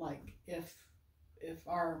 Like if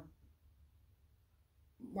our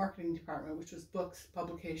marketing department, which was books,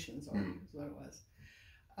 publications, or is what it was,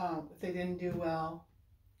 if they didn't do well,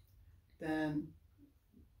 then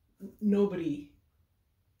nobody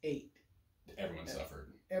ate. Everyone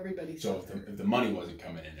suffered. everybody So suffered. if the money wasn't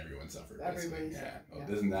coming in, everyone suffered. Everybody Yeah. suffered, Well, yeah.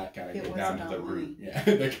 doesn't that kind of It get was down to about the root? money. Yeah,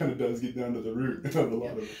 that kind of does get down to the root of a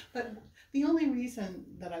lot of it. But the only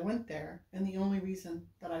reason that I went there, and the only reason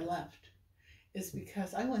that I left, is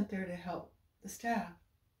because I went there to help the staff.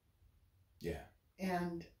 Yeah.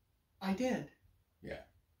 And I did. Yeah.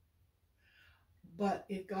 But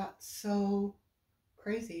it got so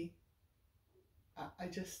crazy.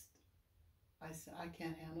 I said, I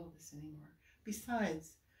can't handle this anymore.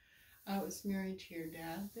 Besides, I was married to your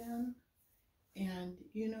dad then, and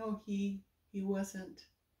you know, he wasn't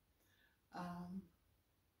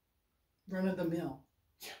run of the mill.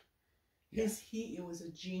 Yeah. It was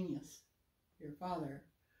a genius. Your father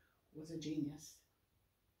was a genius.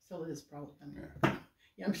 Still is probably. I mean,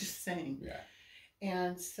 yeah, I'm just saying. Yeah.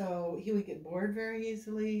 And so he would get bored very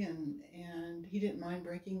easily, and he didn't mind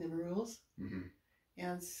breaking the rules. Mm-hmm.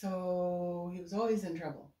 And so he was always in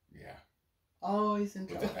trouble. Yeah. Always in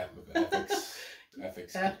With trouble. the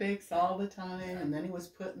ethics. Ethics all the time. Yeah. And then he was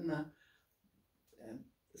put in the,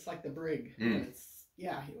 it's like the brig. Mm. He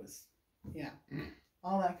was,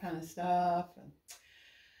 all that kind of stuff. And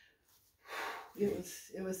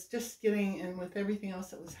it was just getting, and with everything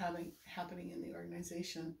else that was happening in the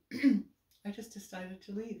organization, I just decided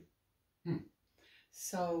to leave. Hmm.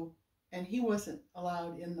 So, and he wasn't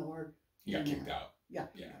allowed in the org. He got kicked out. Yeah.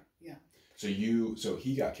 So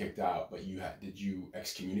he got kicked out, but did you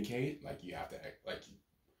excommunicate? Like you have to, like.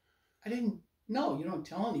 I didn't. No, you don't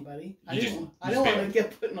tell anybody. I You don't just want to bailed.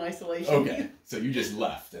 get put in isolation. Okay, so you just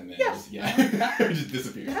left and then just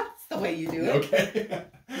disappeared. That's the way you do it. Okay.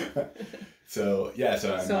 so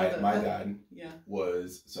my dad Yeah.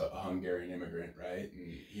 was a Hungarian immigrant, right?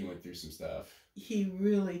 And he went through some stuff. He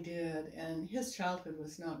really did, and his childhood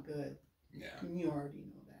was not good. Yeah. And you already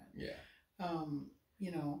know that. Yeah.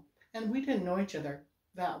 You know, and we didn't know each other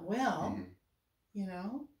that well. Mm-hmm. You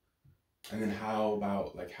know. And then how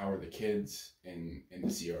are the kids in the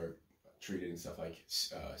CR treated and stuff, like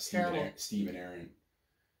Steve and Aaron?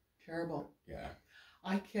 Terrible. Yeah.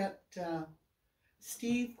 I kept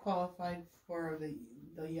Steve qualified for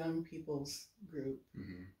the young people's group,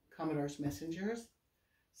 Mm-hmm. Commodore's Messengers,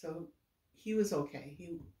 so he was okay.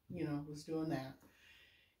 He was doing that,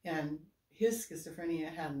 and his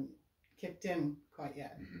schizophrenia hadn't kicked in quite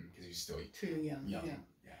yet. Because he's still Too young. Yeah.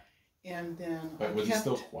 And then But was he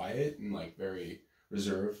still quiet and like very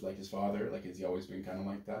reserved like his father? Like has he always been kind of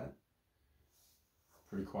like that?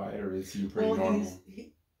 Pretty quiet, or is he pretty normal?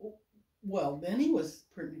 Well, then he was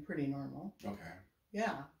pretty normal. Okay.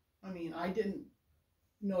 Yeah. I mean, I didn't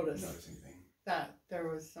notice anything. That there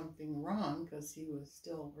was something wrong because he was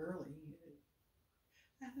still early.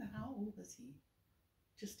 I don't know, how old was he?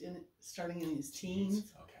 Just starting in his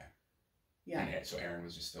teens. Okay. Yeah. And so Aaron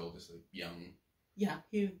was just like young. Yeah.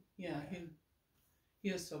 He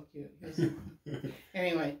was so cute. He was so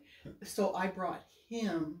Anyway, so I brought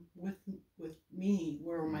him with me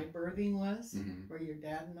where my birthing was, where your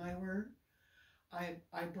dad and I were.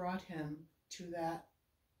 I brought him to that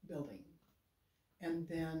building, and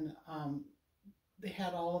then they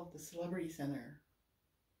had all of the Celebrity Center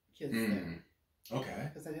kids there. Okay.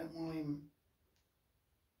 Because I didn't want him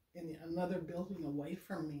in another building away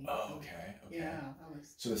from me. Oh, okay. Yeah.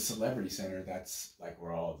 So the Celebrity Center, that's like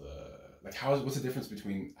where all the what's the difference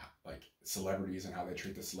between like celebrities and how they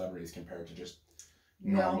treat the celebrities compared to just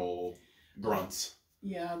normal grunts?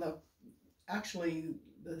 Yeah, actually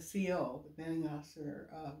the CEO, the planning officer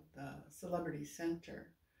of the Celebrity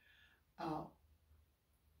Center,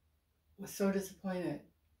 was so disappointed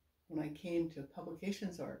when I came to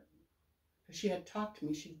publications org, because she had talked to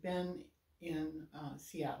me. She'd been in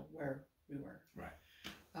Seattle where we were,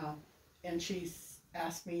 right, and she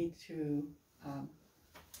asked me to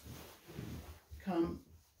come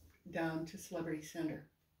down to Celebrity Center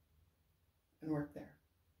and work there.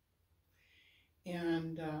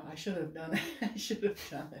 And I should have done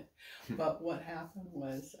it. But what happened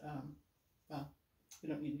was, we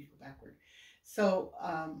don't need to go backward. So,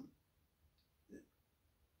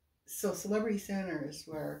 Celebrity Center is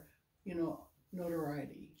where,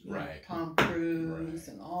 notoriety, right? Tom Cruise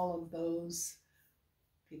and all of those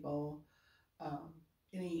people,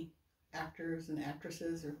 any actors and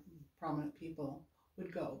actresses or prominent people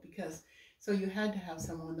would go, because so you had to have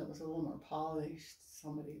someone that was a little more polished,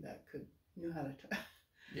 somebody that knew how to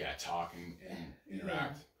talk and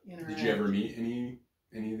interact. Interact. Did you ever meet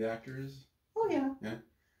any of the actors? Oh yeah. Yeah.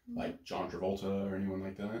 Like John Travolta or anyone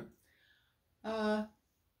like that? I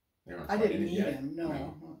didn't meet him.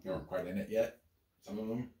 No. They weren't quite in it yet. Some of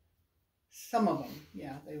them. Some of them,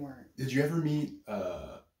 yeah, they weren't. Did you ever meet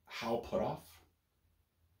Hal Puthoff?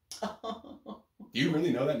 Do you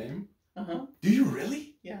really know that name? Uh-huh. Do you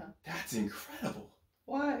really? Yeah. That's incredible.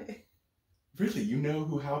 Why? Really, you know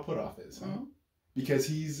who Hal Puthoff is, huh? Mm-hmm. Because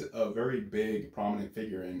he's a very big, prominent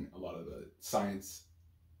figure in a lot of the science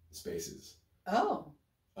spaces. Oh.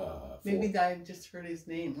 Maybe I just heard his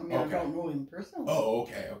name. I mean, Okay. I don't know him personally. Oh,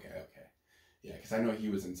 okay. Yeah, because I know he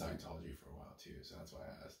was in Scientology for a while too, so that's why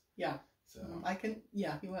I asked. Yeah. So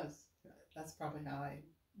Yeah, he was. That's probably how I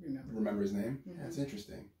remember. Remember his name? Mm-hmm. Yeah, that's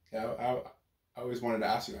interesting. Yeah, I always wanted to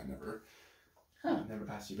ask you. I never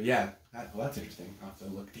asked you, but yeah, that's interesting. I'll have to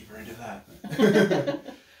look deeper into that.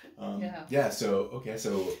 Yeah. Yeah. So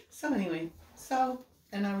anyway,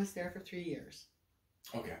 and I was there for 3 years.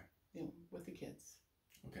 Okay. With the kids.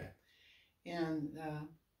 Okay. And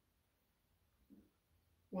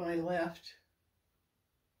when I left,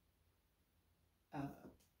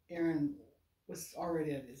 Aaron was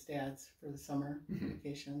already at his dad's for the summer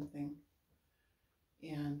vacation thing.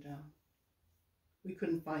 And we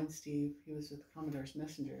couldn't find Steve. He was with the Commodore's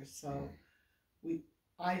Messengers. So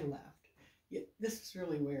I left. This was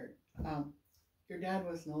really weird. Your dad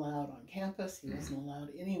wasn't allowed on campus. He wasn't allowed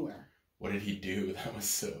anywhere. What did he do that was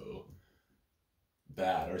so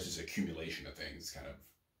bad? Or is this accumulation of things kind of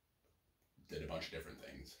did a bunch of different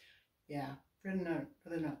things? Yeah. Rather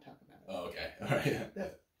not talk about it. Oh, okay. All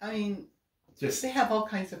right. I mean, just they have all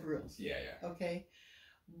kinds of rules. Yeah. Okay.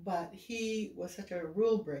 But he was such a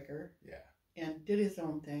rule breaker. Yeah. And did his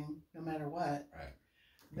own thing no matter what. Right.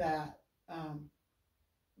 That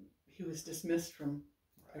he was dismissed from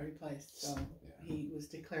every place. So he was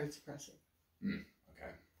declared suppressive.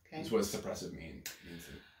 Okay. So what does suppressive mean?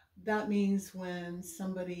 That means when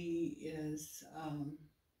somebody is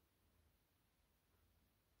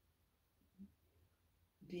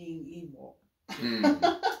being evil.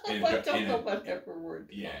 I don't know whatever word.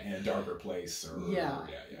 Yeah, in a darker place.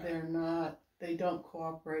 They don't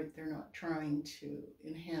cooperate. They're not trying to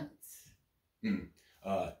enhance.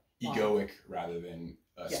 Egoic rather than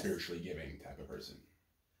spiritually giving type of person.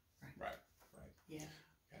 Right. Yeah.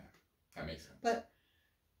 That makes sense. But,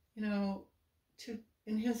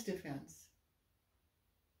 in his defense,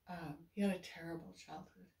 he had a terrible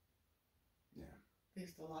childhood. Yeah. They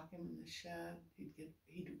used to lock him in the shed. He'd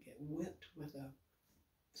get whipped with a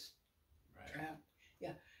strap.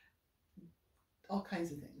 Yeah. All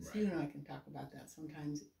kinds of things. Right. You and I can talk about that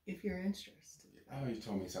sometimes if you're interested. Oh, you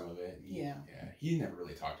told me some of it. Yeah. He never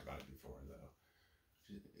really talked about it before, though.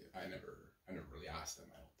 I never really asked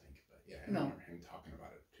him, I don't think. But yeah, I don't remember him talking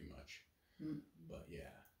about it too much. But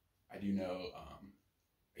yeah, I do know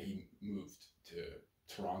he moved to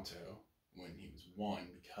Toronto when he was 1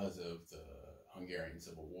 because of the Hungarian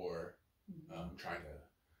Civil War, trying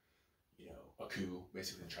to, a coup,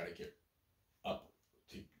 basically try to get up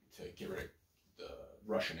to get rid of the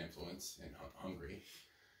Russian influence in Hungary.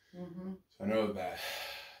 So I know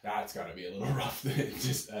that's got to be a little rough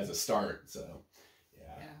just as a start. So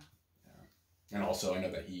yeah. And also I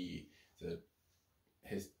know that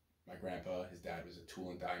my grandpa, his dad was a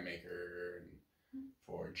tool and die maker and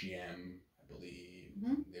for GM, I believe.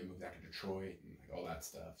 They moved out to Detroit and all that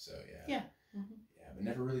stuff. So yeah. But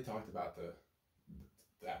never really talked about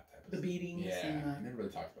that type of the beatings. Yeah, never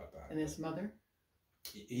really talked about that. And his mother.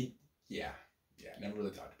 Never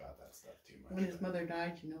really talked about that stuff too much. When his mother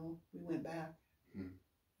died, we went back.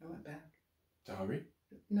 I went back. To Hungary?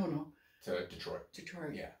 No. To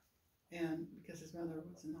Detroit. Yeah. And because his mother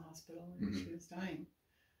was in the hospital and she was dying.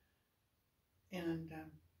 And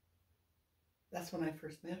that's when I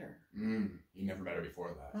first met her. You never met her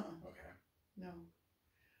before that? Okay. No.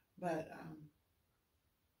 But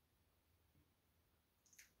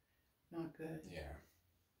not good. Yeah.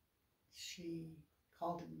 She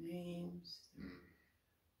called him names.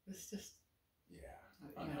 It was just...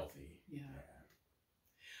 unhealthy. Yeah.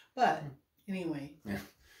 But anyway. Yeah.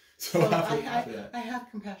 So I have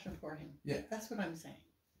compassion for him. Yeah. That's what I'm saying.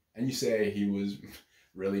 And you say he was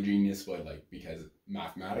really genius, because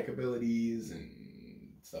mathematic abilities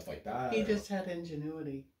and stuff like that? He just had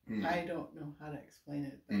ingenuity. I don't know how to explain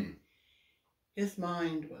it, but his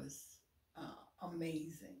mind was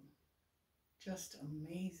amazing. Just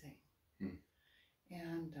amazing.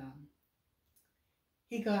 And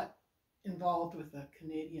he got involved with the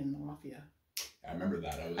Canadian mafia. I remember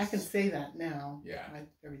that. I can say that now. Yeah.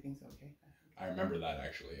 Everything's okay. I remember that,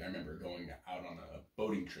 actually. I remember going out on a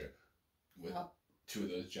boating trip with 2 of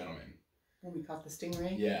those gentlemen. When we caught the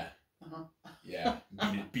stingray? Yeah. Yeah.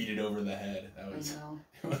 Beat it over the head. That was... I know.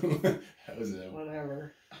 That was a...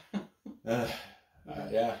 Whatever.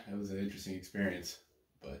 Yeah, it was an interesting experience.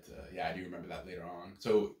 But I do remember that later on.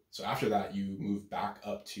 So after that, you moved back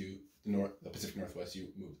up to the Pacific Northwest.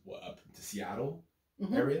 You moved up to Seattle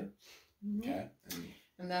area? Okay.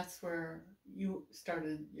 And that's where you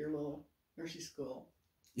started your little nursery school.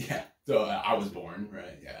 Yeah. So I was born,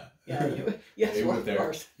 right? Yeah. Yeah. Yes, They well, went of there.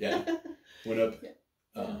 course. Yeah. Went up.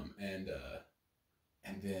 Yeah.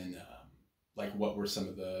 And then like what were some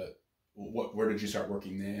of the where did you start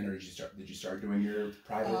working then, or did you start doing your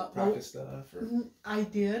private practice stuff? Or? I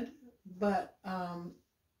did, but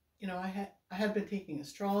you know, I had been taking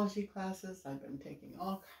astrology classes. I'd been taking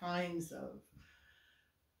all kinds of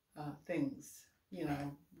things, you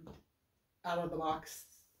know, out of the box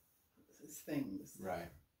things. Right.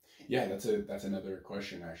 Yeah, that's another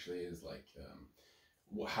question actually, is like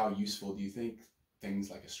how useful do you think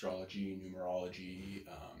things like astrology, numerology,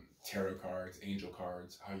 tarot cards, angel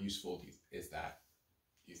cards, how useful is that,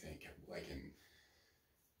 do you think? Like, in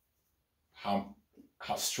how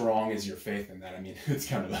strong is your faith in that? I mean, it's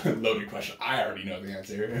kind of a loaded question. I already know the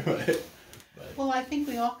answer. but. Well, I think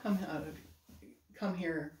we all come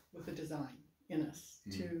here with a design in us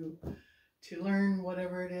to learn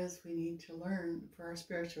whatever it is we need to learn for our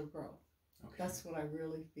spiritual growth. Okay. That's what I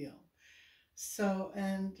really feel. So,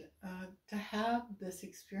 and to have this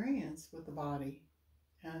experience with the body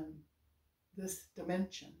and this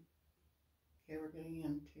dimension, okay, we're getting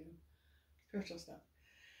into spiritual stuff.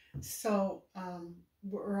 So,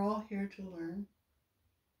 we're all here to learn,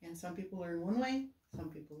 and some people learn one way, some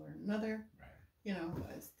people learn another. Right. You know,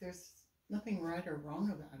 there's nothing right or wrong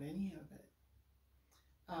about any of it.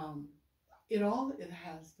 It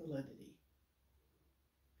has validity.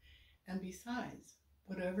 And besides,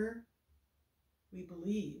 whatever we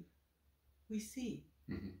believe, we see.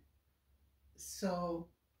 Mm-hmm. So,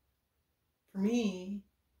 for me,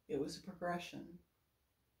 it was a progression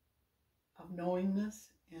of knowingness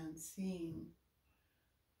and seeing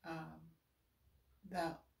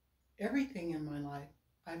that everything in my life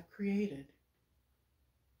I've created.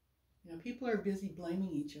 You know, people are busy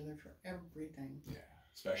blaming each other for everything. Yeah,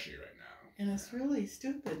 especially right now. And it's really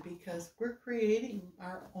stupid because we're creating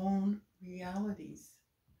our own realities.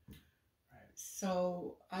 Right.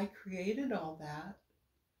 So I created all that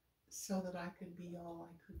so that I could be all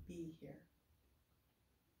I could be here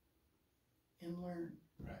and learn.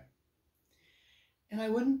 Right. And I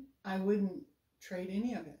wouldn't trade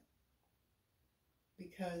any of it,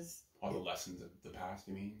 because all the lessons of the past,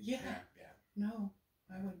 you mean? Yeah. No,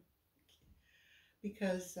 I would,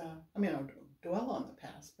 because I mean, I don't dwell on the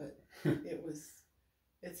past, but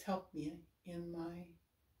it's helped me in my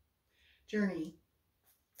journey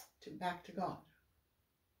back to God.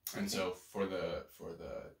 And so for the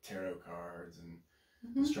tarot cards and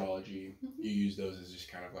mm-hmm. astrology, mm-hmm. you use those as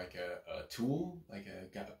just kind of like a tool, like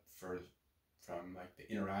from like the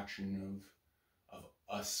interaction of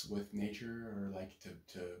us with nature, or like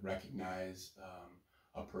to recognize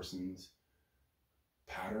a person's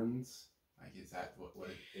patterns. Like, is that what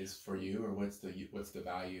it is for you, or what's the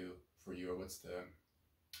value for you, or what's the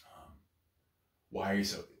why are you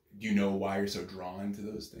so? Do you know why you're so drawn to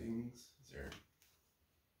those things? Is there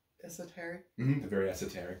esoteric? Mm-hmm, the very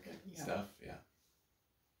esoteric stuff, yeah.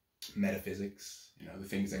 Metaphysics, you know, the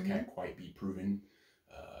things that mm-hmm. can't quite be proven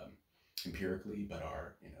empirically, but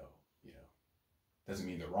are, you know, doesn't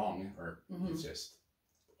mean they're wrong, or mm-hmm. it's just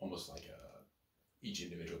almost like each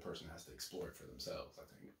individual person has to explore it for themselves, I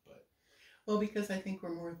think. But well, because I think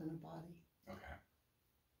we're more than a body. Okay.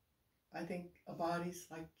 I think a body's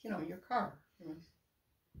like, you know, your car. You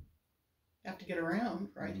have to get around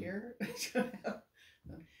right mm-hmm. here.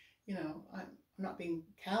 You know, I'm not being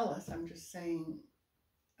callous. I'm just saying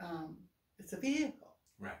it's a vehicle.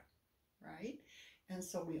 Right. Right? And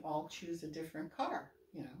so we all choose a different car,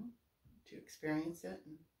 you know, to experience it.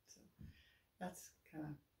 And so that's kind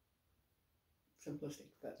of simplistic.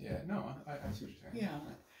 But yeah, no, I see what you're saying. Yeah.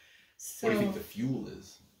 So, what do you think the fuel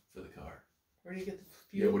is for the car? Where do you get the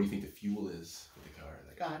fuel? Yeah, what do you think the fuel is for the car?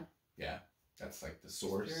 Like, God. Yeah, that's like the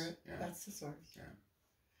source. Spirit, yeah. That's the source.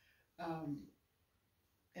 Yeah.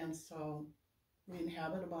 And so we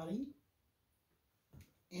inhabit a body,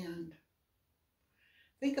 and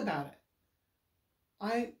think about it.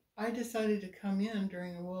 I decided to come in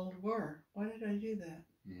during a world war. Why did I do that?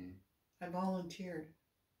 Mm. I volunteered.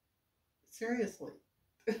 Seriously.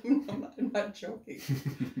 I'm not joking.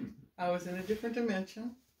 I was in a different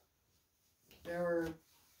dimension. There were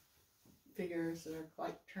figures that are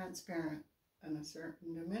quite transparent in a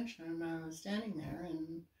certain dimension, and I was standing there,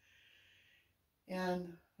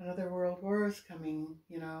 and another world war is coming,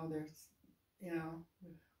 you know, there's, you know,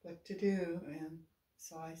 what to do. And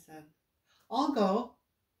so I said, I'll go.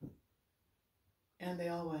 And they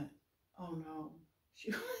all went, oh no,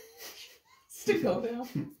 she wants to go now.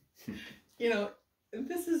 You know,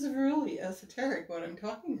 this is really esoteric what I'm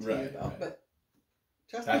talking to you about, but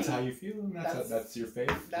Trust That's me. how you feel, and that's your faith,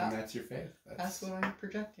 and that's your faith. That's what I'm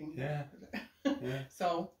projecting. Yeah. Yeah.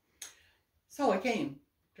 So I came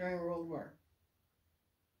during World War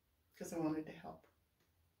because I wanted to help,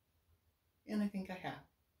 and I think I have.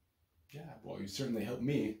 Yeah. Well, you certainly helped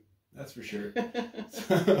me. That's for sure.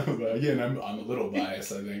 But again, I'm a little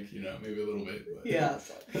biased. I think maybe a little bit. But. Yeah.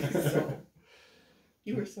 So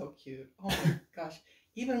you were so cute. Oh my gosh!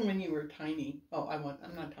 Even when you were tiny. Oh, I'm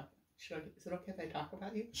not talking. Is it okay if I talk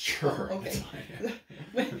about you? Sure. Oh, okay.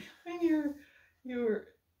 when you were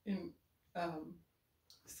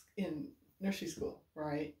in nursery school,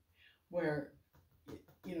 right? Where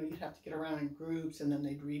you'd have to get around in groups, and then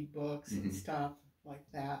they'd read books and stuff like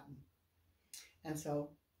that, and so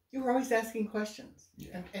you were always asking questions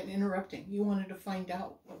and interrupting. You wanted to find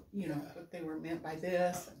out what what they were meant by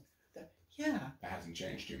this and that. Yeah, that hasn't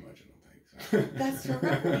changed too much, I don't think. So. That's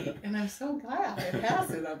right, and I'm so glad I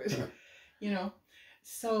passed it of it.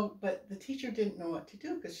 So, but the teacher didn't know what to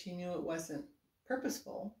do because she knew it wasn't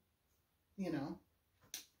purposeful,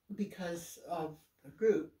 because of the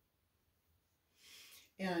group.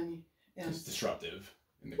 And it's disruptive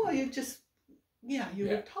in the group. Well, you just, you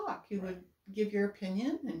would talk. You would give your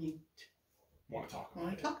opinion, and you want to talk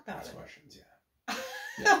about it. Questions,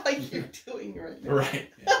 yeah. Like you're doing right now. Right.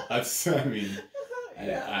 Yeah. That's, I mean,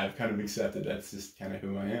 I've kind of accepted that's just kind of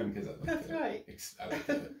who I am because I like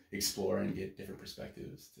to explore and get different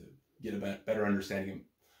perspectives to get a better understanding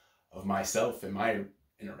of myself and my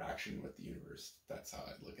interaction with the universe. That's how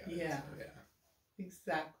I look at it. Yeah. So, yeah.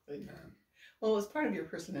 Exactly. Yeah. Well, it's part of your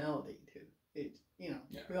personality too.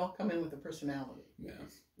 We all come in with a personality. Yeah.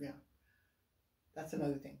 Yeah. That's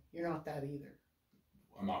another thing. You're not that either.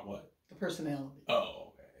 I'm not what? The personality. Oh,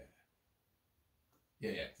 okay.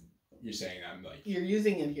 Yeah. Yeah. You're saying I'm like... You're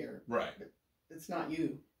using it here. Right. It's not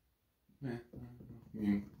you. Yeah. I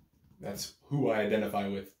mean, that's who I identify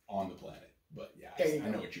with on the planet. But yeah, I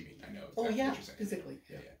know what you mean. I know exactly what you're saying. Physically.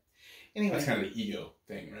 Yeah. Anyway. That's kind of the ego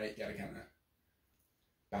thing, right? You got to kind of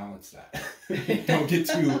balance that. Don't get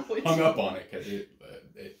too hung up on it because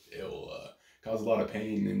it'll cause a lot of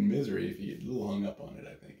pain and misery if you get a little hung up on it,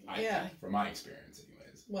 I think. I think, from my experience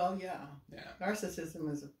anyways. Well, yeah. Yeah. Narcissism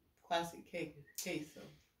is a classic case of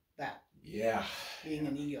that. Yeah. Being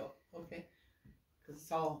an ego. Okay. Because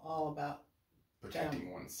it's all about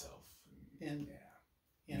protecting oneself. And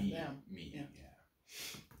them. Me. Yeah.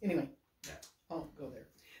 Anyway. Yeah. I won't go there.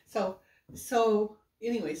 So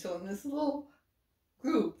anyway, so in this little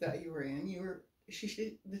group that you were in,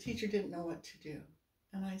 the teacher didn't know what to do.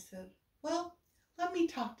 And I said, well, let me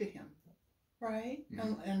talk to him, right?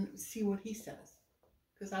 Mm-hmm. And see what he says.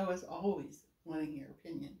 Because I was always wanting your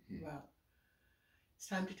opinion about, it's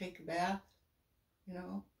time to take a bath,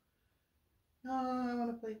 No, I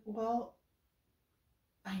want to play. Well,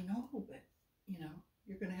 I know, but,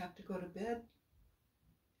 you're going to have to go to bed.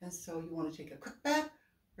 And so you want to take a quick bath,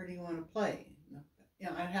 or do you want to play?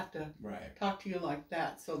 I'd have to talk to you like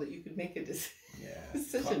that so that you could make a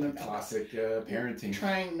decision about classic parenting.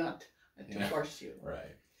 Trying not to force you.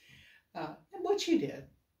 Right. And what you did,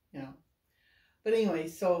 But anyway,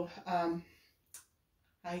 so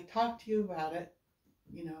I talked to you about it.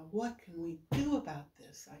 What can we do about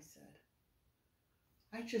this? I said.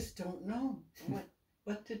 I just don't know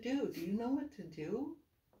what to do. Do you know what to do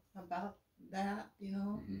about that?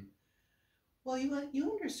 Mm-hmm. Well,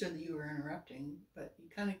 you understood that you were interrupting, but you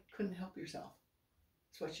kind of couldn't help yourself.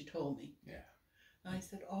 That's what you told me. Yeah. And I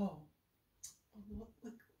said, what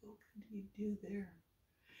could you do there?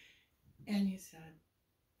 And you said,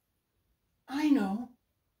 I know.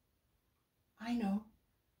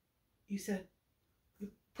 You said,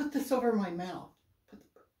 you put this over my mouth.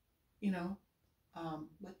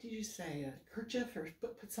 What did you say? A kerchief or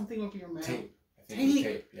put something over your mouth? Tape. I think it was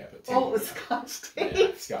tape. Yeah, but tape. Oh, it was Scotch tape. Yeah,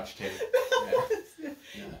 Scotch tape.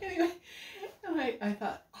 Yeah. Anyway, and I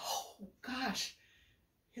thought, oh gosh,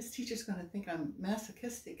 his teacher's going to think I'm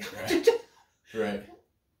masochistic. Right.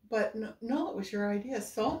 But no, it was your idea.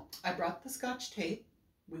 So I brought the Scotch tape.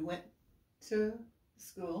 We went to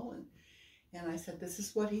school and I said, this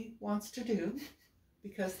is what he wants to do,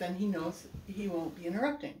 because then he knows he won't be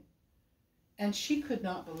interrupting. And she could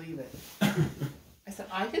not believe it. I said,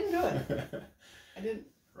 I didn't do it. I didn't.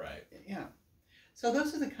 Right. Yeah. So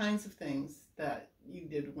those are the kinds of things that you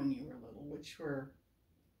did when you were little, which were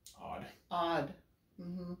odd.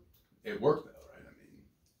 Mm-hmm. It worked though, right? I mean.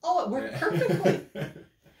 Oh, it worked perfectly.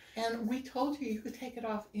 And we told you could take it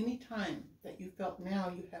off any time that you felt we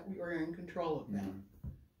were in control of that. Mm-hmm.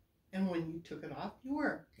 And when you took it off, you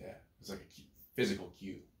were. Yeah. It was like a physical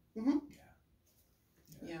cue. Mm-hmm.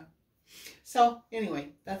 Yeah. So anyway,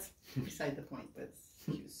 that's beside the point, but it's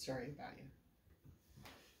a cute story about you.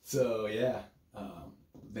 So yeah,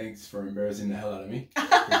 thanks for embarrassing the hell out of me.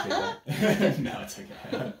 Appreciate that. No, it's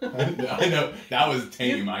okay. I know that was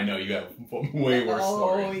tame. I know you have way worse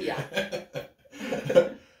stories. Oh yeah.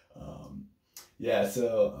 Yeah.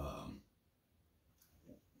 So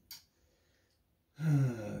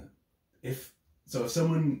if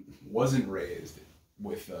someone wasn't raised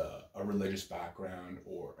with a religious background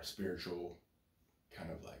or a spiritual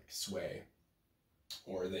kind of like sway,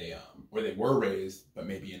 or they were raised but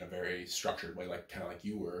maybe in a very structured way, like kind of like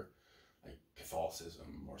you were, like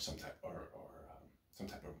Catholicism or some type some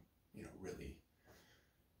type of really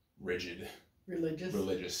rigid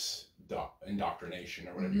religious indoctrination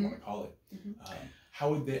or whatever you want to call it.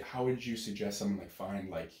 How would you suggest someone like find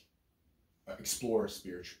like explore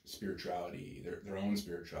spirituality, their own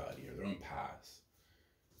spirituality or their own paths?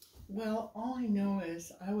 Well, all I know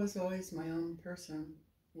is I was always my own person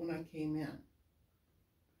when I came in.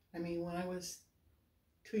 I mean, when I was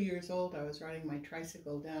 2 years old, I was riding my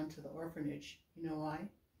tricycle down to the orphanage. You know why?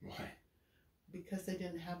 Why? Because they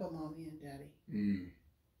didn't have a mommy and daddy.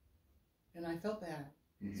 And I felt bad.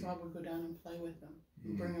 So I would go down and play with them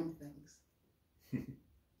and bring them things.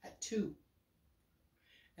 At 2.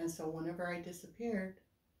 And so whenever I disappeared,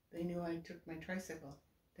 they knew I took my tricycle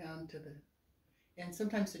down to the... And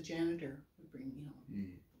sometimes the janitor would bring me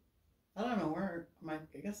home. I don't know where...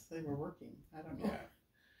 I guess they were working. I don't know. Yeah.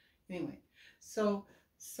 Anyway, so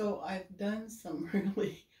I've done some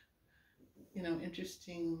really,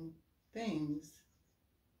 interesting things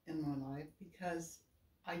in my life because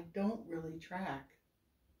I don't really track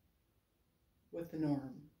with the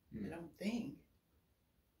norm. I don't think.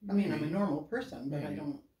 I mean, I'm a normal person, but I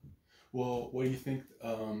don't. Well, what do you think?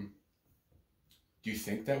 Do you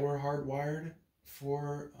think that we're hardwired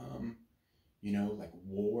for, like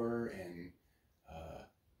war and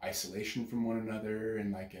isolation from one another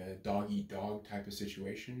and like a dog-eat-dog type of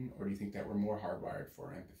situation? Or do you think that we're more hardwired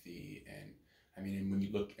for empathy? And I mean, and when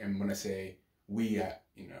you look, and when I say we,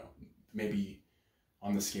 maybe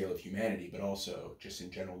on the scale of humanity, but also just in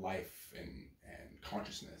general life and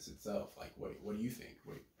consciousness itself, like what do you think?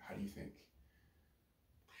 How do you think?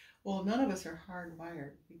 Well, none of us are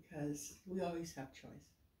hardwired because we always have choice.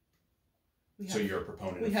 So you're a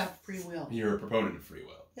proponent. We have free will. You're a proponent of free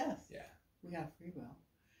will. Yes. Yeah. We have free will.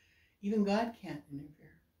 Even God can't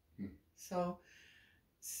interfere.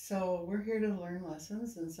 So we're here to learn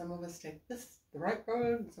lessons, and some of us take the right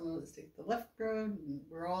road, and some of us take the left road, and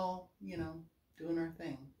we're all, doing our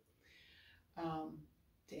thing.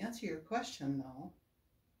 To answer your question, though.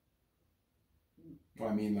 Well,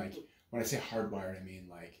 I mean, like, when I say hardwired, I mean,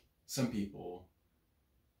 like, some people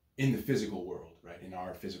in the physical world, right, in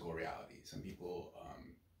our physical reality, some people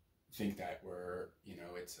think that we're,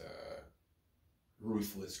 it's a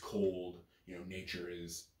ruthless, cold, nature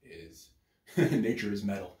is nature is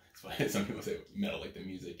metal. It's why some people say metal, like the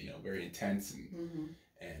music, very intense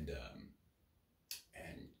and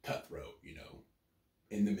cutthroat,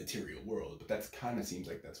 in the material world. But that's kind of seems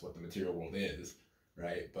like that's what the material world is,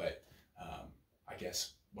 right? But I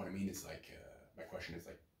guess what I mean is like, my question is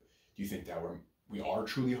like, do you think that we are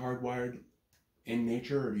truly hardwired in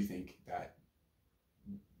nature, or do you think that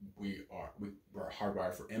we're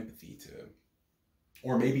hardwired for empathy to,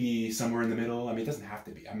 or maybe somewhere in the middle? I mean, it doesn't have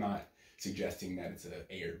to be. I'm not suggesting that it's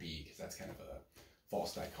A or B, because that's kind of a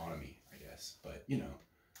false dichotomy, I guess. But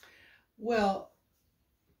well,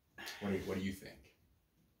 what do you think?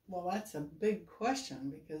 Well, that's a big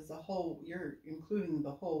question because you're including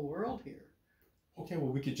the whole world here. Okay,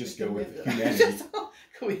 well, we could just go with humanity.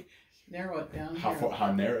 Can we narrow it down?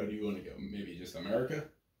 How narrow do you want to go? Maybe just America?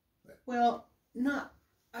 Well, not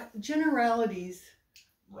generalities.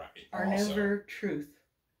 Right. Are also, never truth.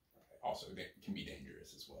 Also, they can be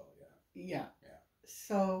dangerous as well. Yeah.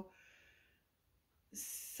 So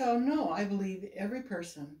no, I believe every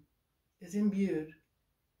person is imbued.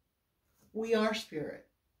 We are spirit.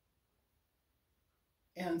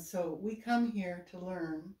 And so we come here to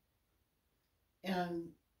learn. And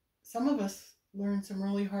some of us learn some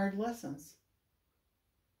really hard lessons.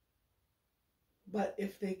 But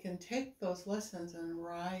if they can take those lessons and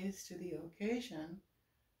rise to the occasion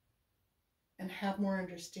and have more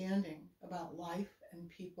understanding about life and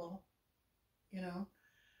people,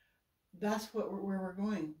 that's where we're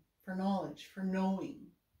going, for knowledge, for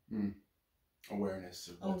knowing. Awareness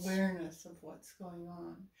of what's going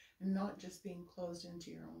on, and not just being closed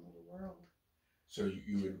into your own little world. So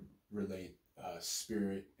you would relate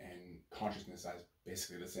spirit and consciousness as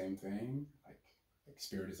basically the same thing? Like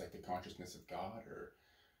spirit is like the consciousness of God,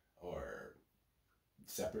 or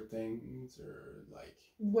separate things, or like...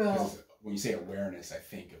 Well, when you say awareness, I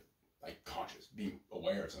think of like being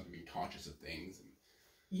aware of something, being conscious of things. And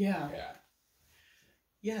Yeah. Yeah.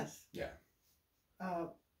 Yes. Yeah.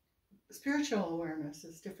 Spiritual awareness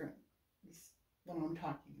is different. Is what I'm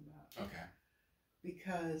talking about. Okay.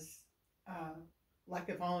 Because, like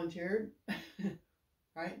I volunteered,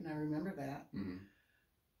 right? And I remember that.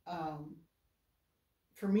 Mm-hmm.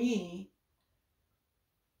 For me,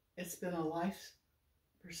 it's been a life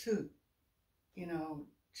pursuit, you know,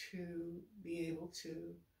 to be able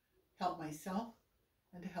to help myself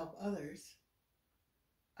and to help others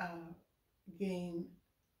gain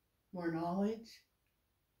more knowledge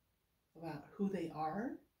about who they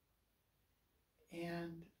are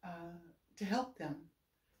and to help them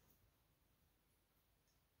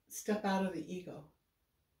step out of the ego.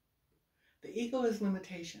 The ego is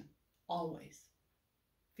limitation, always.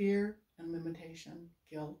 Fear and limitation,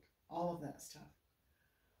 guilt, all of that stuff.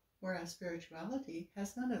 Whereas spirituality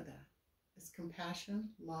has none of that. It's compassion,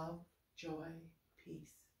 love, joy,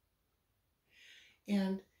 peace.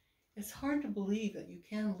 And it's hard to believe that you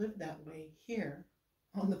can live that way here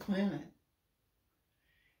on the planet.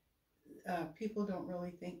 People don't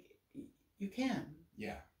really think you can.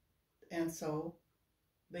 Yeah. And so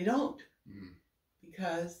they don't. Mm-hmm.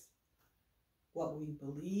 Because what we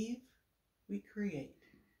believe, we create.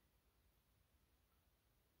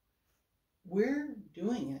 We're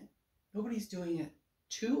doing it. Nobody's doing it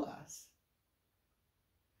to us.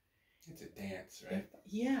 It's a dance, right?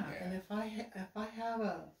 Yeah. And if I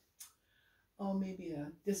have maybe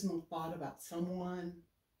a dismal thought about someone,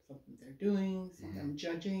 something they're doing, something I'm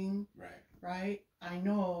judging, right? I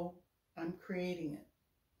know I'm creating it.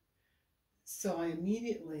 So I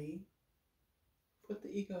immediately put the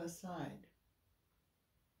ego aside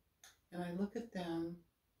and I look at them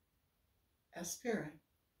as spirit,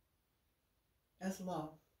 as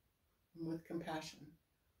love, and with compassion.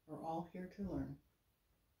 We're all here to learn.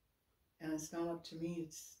 And it's not up to me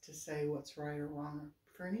to say what's right or wrong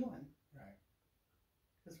for anyone. Right.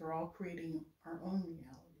 Because we're all creating our own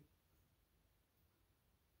reality.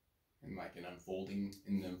 And like in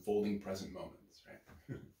the unfolding present moments,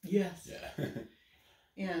 right? Yes. Yeah.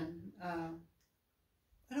 And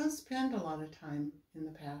I don't spend a lot of time in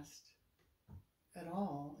the past at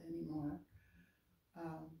all anymore.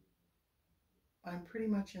 I'm pretty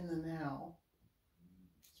much in the now.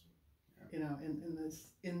 You know, in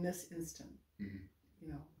this instant. Mm-hmm. You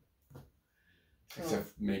know. So,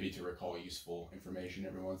 except maybe to recall useful information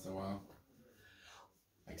every once in a while.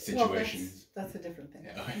 Like situations. Well, that's a different thing.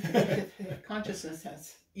 Yeah. Consciousness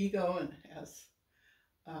has ego and has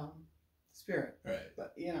spirit. Right.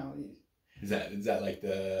 But you know, is that like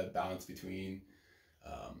the balance between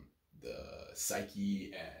the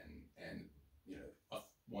psyche and you know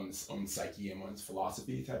one's own psyche and one's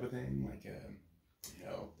philosophy type of thing, like you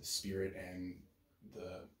know, the spirit and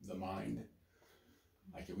the mind?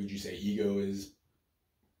 Like, would you say ego is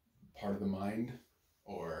part of the mind,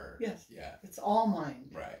 or yes, yeah, it's all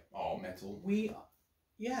mind, right? All mental. We're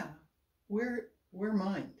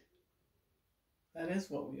mind. That is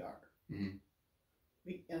what we are. Mm-hmm.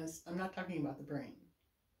 And I'm not talking about the brain.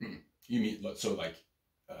 Mm-hmm. You mean so like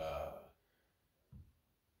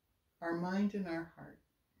our mind and our heart.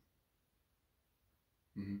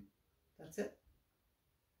 Mm-hmm. That's it.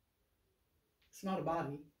 It's not a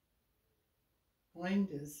body. Mind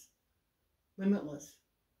is limitless,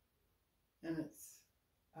 and it's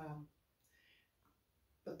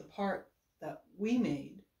but the part that we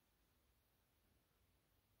made,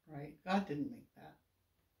 right? God didn't make that.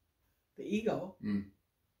 The ego,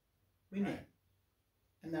 we made,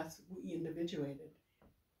 and that's we individuated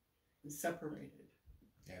and separated.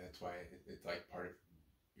 Yeah, that's why it's like part of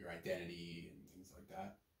your identity and things like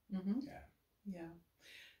that. Mm-hmm.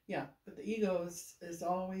 Yeah. But the ego is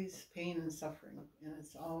always pain and suffering, and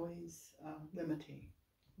it's always limiting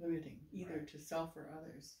either to self or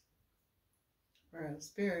others. Whereas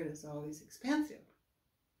spirit is always expansive,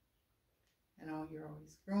 and you're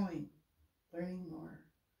always growing, learning more.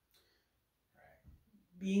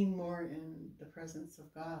 Being more in the presence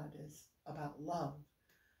of God is about love.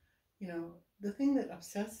 You know, the thing that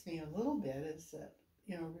upsets me a little bit is that,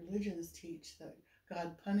 you know, religions teach that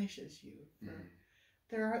God punishes you.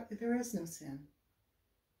 There is no sin.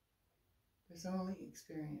 There's only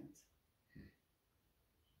experience.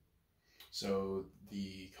 So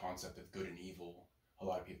the concept of good and evil, a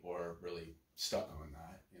lot of people are really stuck on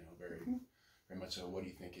that. You know, very much so. What do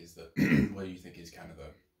you think is kind of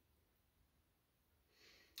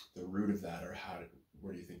the root of that, or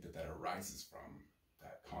where do you think that arises from,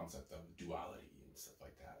 that concept of duality and stuff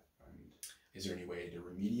like that? And is there any way to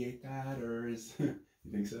remediate that, or is you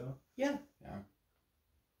think so? Yeah. Yeah.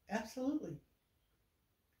 Absolutely.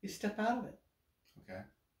 You step out of it. Okay.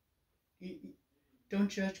 Don't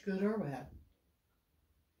judge good or bad.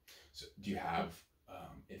 So do you have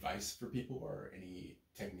advice for people or any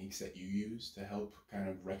techniques that you use to help kind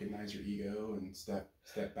of recognize your ego and step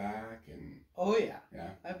back? And Oh yeah.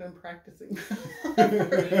 Yeah. I've been practicing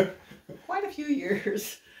for quite a few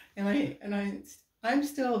years, and I'm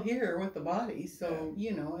still here with the body, so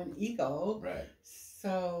an ego. Right.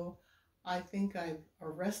 So I think I've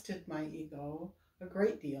arrested my ego a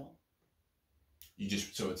great deal.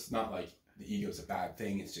 So it's not like the ego is a bad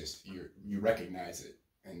thing. It's just you recognize it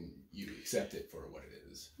and you accept it for what it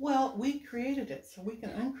is. Well, we created it, so we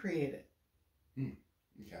can uncreate it.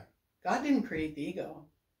 Okay. God didn't create the ego.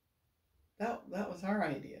 That was our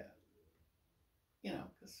idea.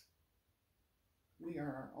 Because we are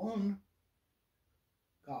our own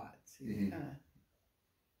gods. Mm-hmm.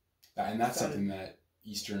 And that's something that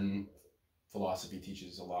Eastern philosophy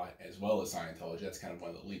teaches a lot, as well as Scientology. That's kind of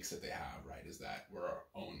one of the links that they have, right? Is that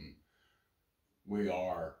we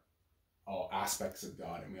are all aspects of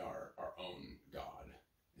God, and we are our own God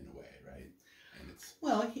in a way, right? And it's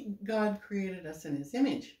God created us in His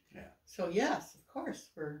image. Yeah. So yes, of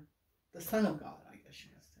course, we're the Son of God, I guess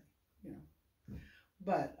you could say.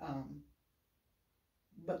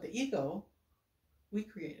 But the ego, we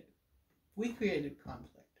created. We created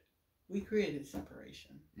conflict. We created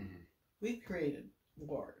separation. Mm-hmm. We created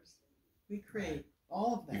wars. We create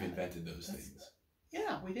all of that. We've invented those things.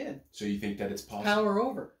 Yeah, we did. So you think that it's possible? Power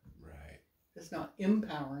over. Right. It's not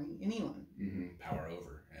empowering anyone. Mm-hmm. Power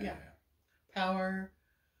over. Yeah. Power,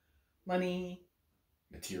 money.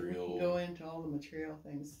 Material. Go into all the material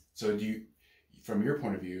things. So from your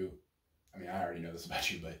point of view, I mean, I already know this about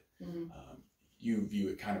you, but you view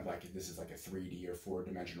it kind of like this is like a 3D or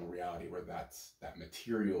 4-dimensional reality where that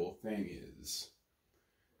material thing is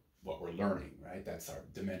what we're learning, right? That's our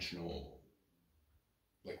dimensional,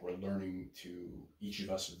 like we're learning each of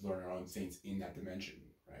us is learning our own things in that dimension,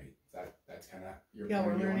 right? That's kind of your point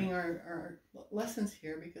we're of view on learning it? our lessons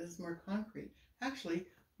here because it's more concrete. Actually,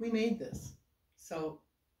 we made this, so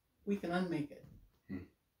we can unmake it.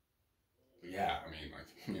 Yeah, I mean,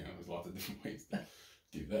 there's lots of different ways to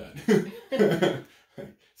do that.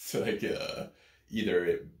 So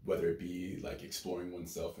whether it be like exploring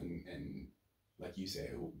oneself and like you say,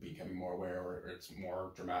 becoming more aware, or it's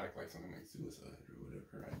more dramatic, like something like suicide or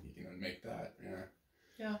whatever, right? You can unmake that.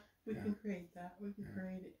 Yeah, we can create that. We can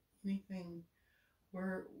create anything.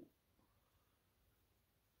 We're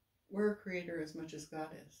a creator as much as God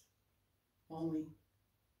is. Only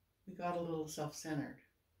we got a little self-centered.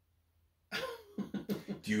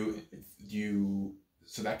 Do you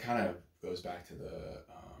so that kind of goes back to the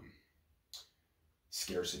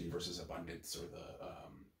scarcity versus abundance, or the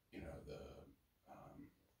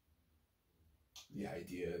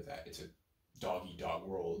idea that it's a dog-eat-dog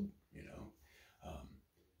world,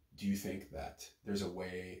 do you think that there's a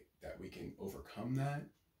way that we can overcome that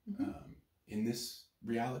in this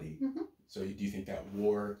reality? Mm-hmm. So do you think that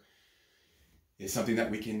war is something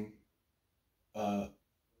that we can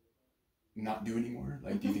not do anymore?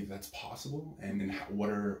 Like, do you think that's possible? And then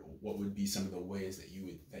what would be some of the ways that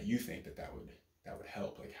you think that would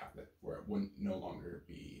help, like where it wouldn't no longer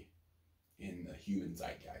be in the human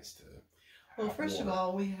zeitgeist? Well, first of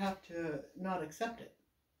all, we have to not accept it,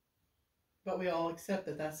 but we all accept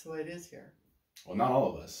that that's the way it is here. Well, not all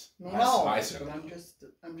of us. Not all of I us, but I'm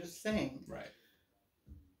just saying. Right.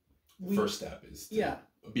 The first step is to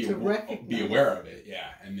recognize, be aware of it,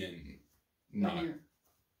 and then not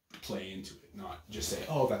play into it, not just say,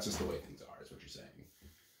 "Oh, that's just the way things are," is what you're saying.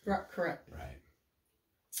 Correct. Right.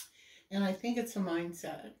 And I think it's a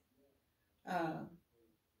mindset.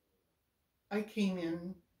 I came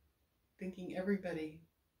in thinking everybody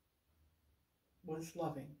was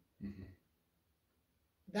loving. Mm-hmm.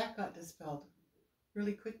 That got dispelled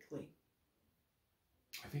really quickly.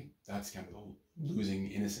 I think that's kind of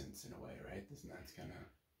losing innocence in a way, right? Isn't that kind of...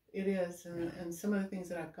 It is, and some of the things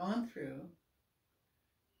that I've gone through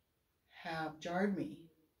have jarred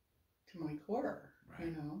me to my core,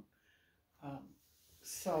 right.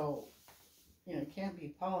 So, can't be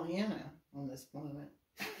Pollyanna on this planet.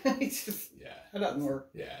 It's just, that doesn't work.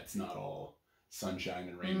 Yeah, it's not all sunshine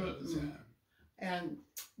and rainbows. Mm-hmm.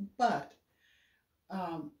 But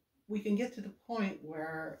we can get to the point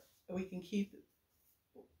where we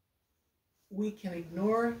can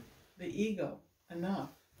ignore the ego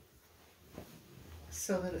enough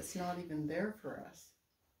so that it's not even there for us.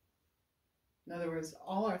 In other words,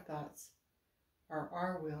 all our thoughts are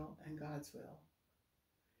our will and God's will.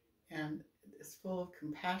 And it's full of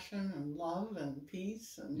compassion and love and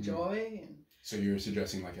peace and joy. And so you're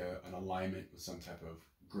suggesting like an alignment with some type of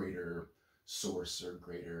greater source or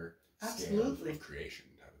greater scale of creation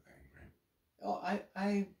type of thing, right? Oh,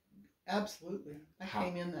 I absolutely. I How-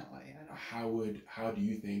 came in that way. I don't. How do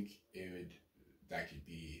you think that could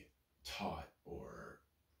be taught or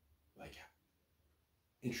like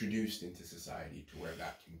introduced into society to where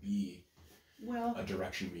that can be Well, a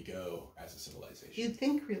direction we go as a civilization? you'd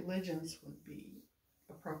think religions would be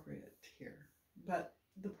appropriate here, but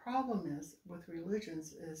the problem is with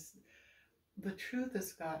religions is the truth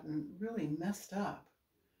has gotten really messed up.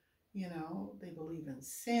 You know, they believe in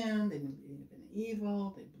sin, they believe in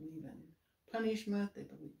evil, they believe in punishment, they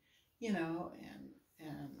believe, you know,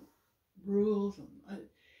 and rules and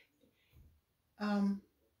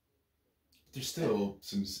There's still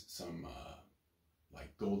some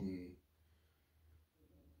like golden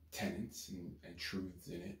tenets and truths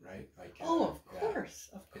in it, right? Like of course.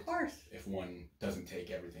 If one doesn't take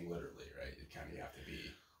everything literally, right? It kind of have to be.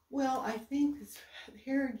 Well, I think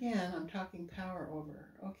here again, I'm talking power over,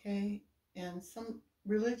 okay? And some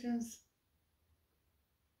religions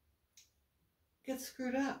get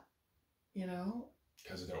screwed up, you know?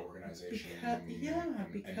 Because of their organization.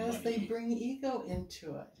 Because and they money. bring ego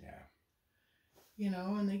into it. Yeah. You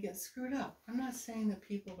know, and they get screwed up. I'm not saying that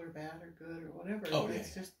people are bad or good or whatever. Oh,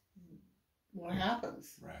 it's just what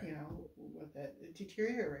happens, right. You know, with it. It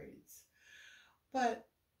deteriorates. But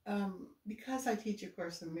because I teach A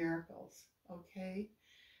Course in Miracles, okay,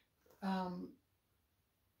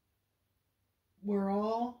 we're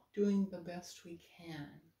all doing the best we can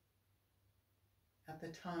at the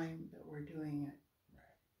time that we're doing it,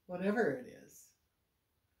 right. Whatever it is,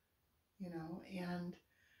 you know, and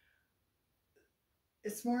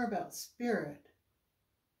it's more about spirit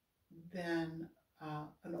than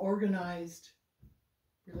an organized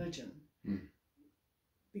religion,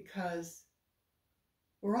 because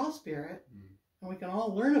we're all spirit, and we can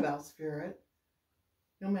all learn about spirit,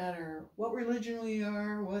 no matter what religion we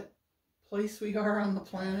are, what place we are on the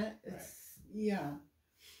planet. It's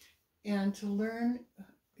and to learn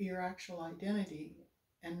your actual identity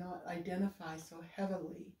and not identify so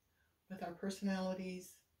heavily with our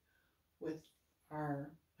personalities, with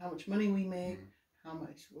our how much money we make, how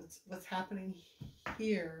much what's happening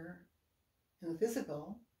here in the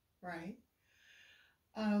physical, right?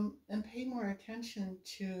 And pay more attention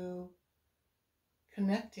to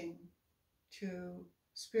connecting to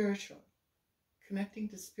spiritual, connecting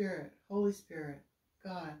to spirit, Holy Spirit,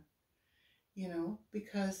 God, you know,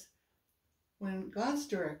 because when God's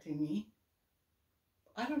directing me,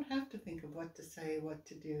 I don't have to think of what to say, what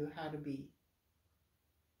to do, how to be,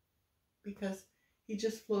 because he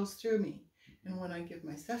just flows through me. And when I give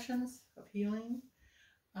my sessions of healing,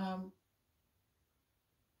 I'm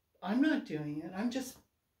not doing it. I'm just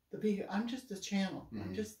the channel.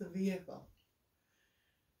 I'm just the vehicle.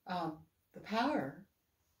 The power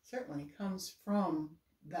certainly comes from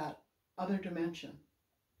that other dimension.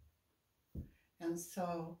 And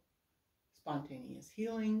so, spontaneous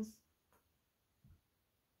healings,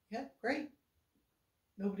 yeah, great.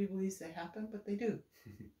 Nobody believes they happen, but they do.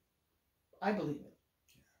 I believe it.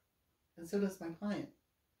 Yeah. And so does my client.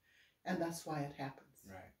 And that's why it happens.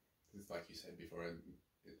 Right. It's like you said before,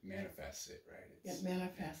 it manifests it, right? It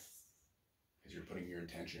manifests. Because you're putting your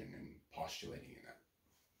intention and postulating in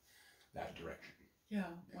that direction. Yeah.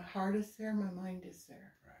 My heart is there, my mind is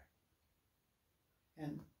there. Right.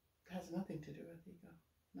 And it has nothing to do with ego.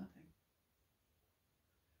 Nothing.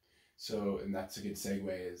 So, and that's a good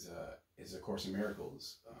segue is A Course in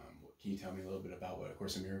Miracles. Can you tell me a little bit about what A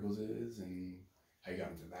Course in Miracles is and how you got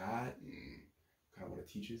into that and kind of what it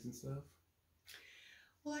teaches and stuff?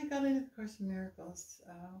 Well, I got into the Course in Miracles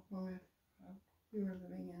when we were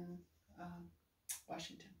living in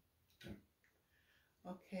Washington.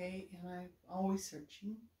 Okay, and I'm always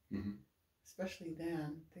searching, especially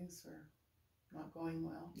then. Things were not going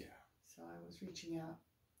well. Yeah. So I was reaching out.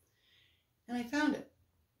 And I found it,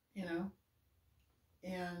 you know.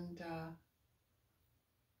 And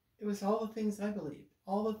it was all the things I believed.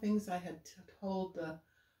 All the things I had told the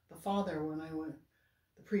father when I went,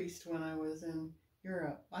 the priest when I was in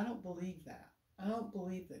Europe. I don't believe that. I don't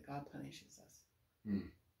believe that God punishes us.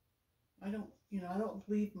 I don't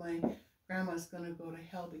believe my grandma's going to go to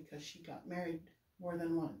hell because she got married more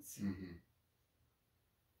than once.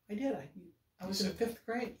 I did. I was in 5th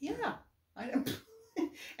grade. Yeah.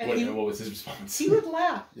 And what was his response? He would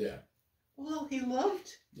laugh. Yeah. Well, he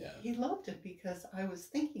loved it because I was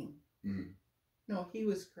thinking. No, he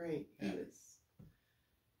was great. He was,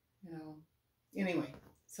 you know. Anyway,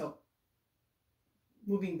 so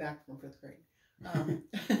moving back from 5th grade.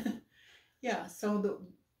 Yeah, so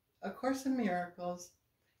A Course in Miracles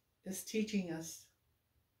is teaching us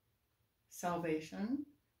salvation.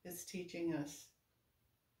 It's teaching us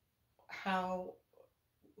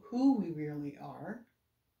who we really are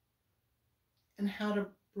and how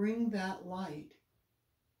to bring that light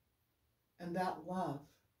and that love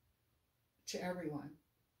to everyone.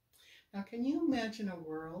 Now, can you imagine a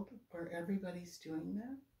world where everybody's doing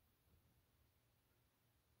that?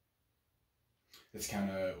 That's kind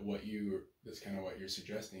of what you're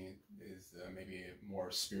suggesting is maybe a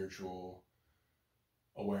more spiritual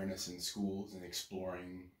awareness in schools and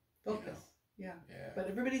exploring Focus. Yeah. But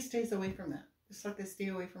everybody stays away from that. Just like they stay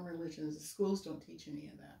away from religions. The schools don't teach any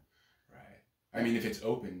of that. Right. I mean, if it's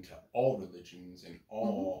open to all religions and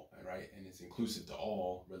all, right, and it's inclusive to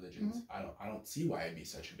all religions, I don't see why it'd be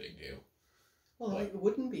such a big deal. Well, it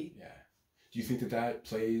wouldn't be. Yeah. Do you think that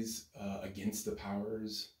plays against the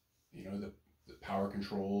powers, the power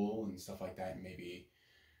control and stuff like that? Maybe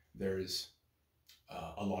there's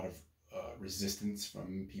a lot of resistance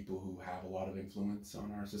from people who have a lot of influence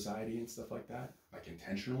on our society and stuff like that, like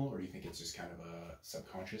intentional, or do you think it's just kind of a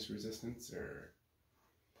subconscious resistance, or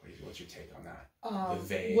what's your take on that?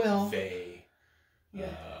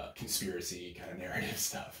 Conspiracy kind of narrative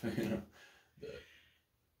stuff,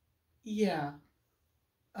 Yeah.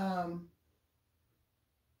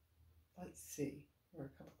 Let's see. There were a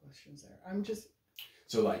couple questions there.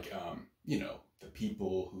 So like, the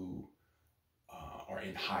people who are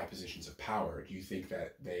in high positions of power, do you think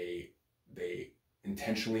that they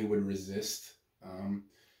intentionally would resist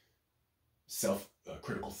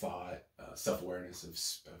critical thought, self-awareness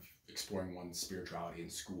of exploring one's spirituality in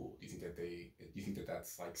school? Do you think that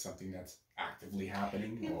that's like something that's actively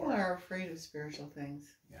happening? People are afraid of spiritual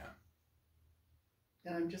things. Yeah.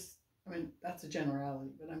 And that's a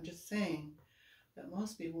generality, but I'm just saying that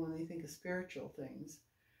most people, when they think of spiritual things,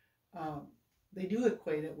 they do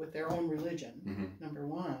equate it with their own religion, number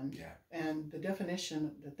one. Yeah. And the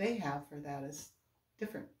definition that they have for that is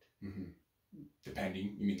different.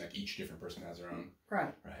 Depending, you mean like each different person has their own?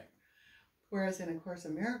 Right. Right. Whereas in A Course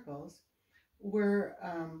in Miracles, we're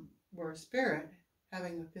a spirit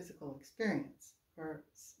having a physical experience, where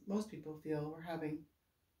most people feel we're having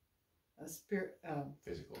a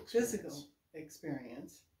physical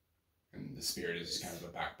experience. And the spirit is kind of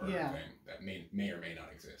a back burner thing that may or may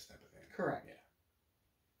not exist, type of thing. Correct. Yeah.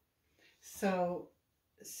 So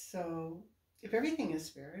if everything is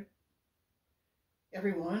spirit,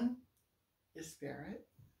 everyone is spirit,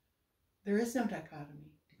 there is no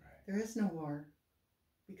dichotomy. Right. There is no war,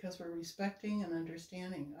 because we're respecting and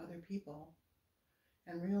understanding other people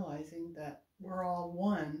and realizing that we're all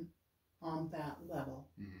one on that level,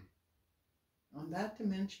 on that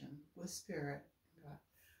dimension with spirit and God.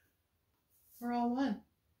 We're all one.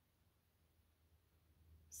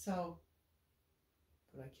 So,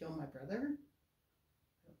 would I kill my brother?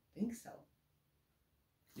 I don't think so.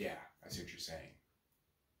 Yeah, I see what you're saying.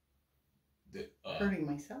 Hurting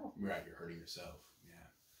myself. Right, you're hurting yourself. Yeah.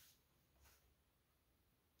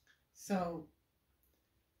 So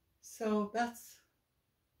that's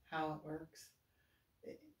how it works.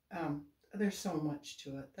 There's so much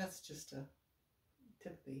to it. That's just a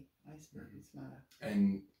tip of the iceberg. It's not a...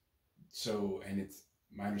 And it's,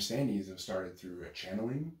 my understanding is it was started through a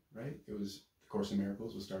channeling, right? It was, the Course in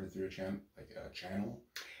Miracles was started through a channel.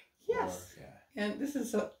 Yes. And this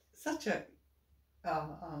is such a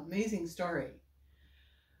amazing story.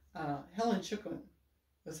 Helen Schucklin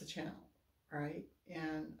was a channel, right?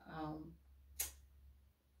 And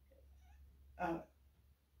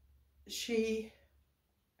she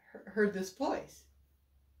heard this voice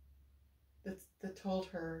that told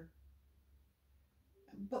her,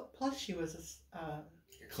 but plus she was a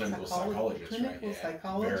clinical psychologist, clinical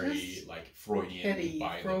psychologist, very like Freudian, heady,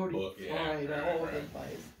 by Freud, the book, all over the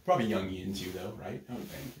place. Probably Jungian too, though, right? I would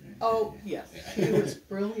think. Right? Oh yes, she was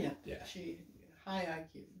brilliant. Yeah. She high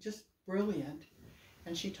IQ, just brilliant,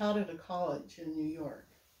 and she taught at a college in New York.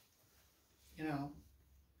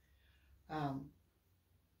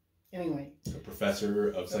 Anyway. A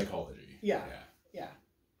professor of psychology. Yeah.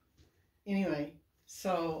 Anyway,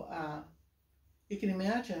 so you can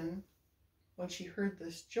imagine when she heard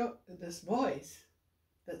this voice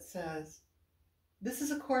that says, "This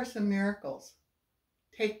is a Course in Miracles.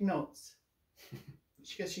 Take notes."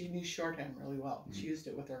 Because she knew shorthand really well. She used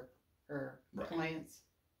it with her clients,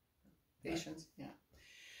 patients. Yeah.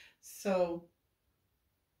 So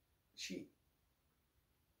she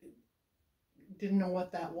didn't know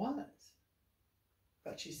what that was,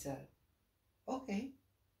 but she said, "Okay."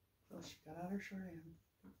 So she got out her shorthand,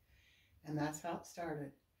 and that's how it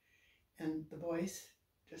started. And the voice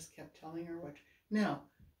just kept telling her what. Now,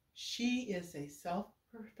 she is a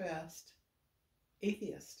self-professed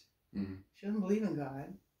atheist. She doesn't believe in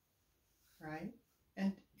God, right?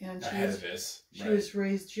 and Ahead of this. she was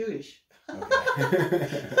raised Jewish.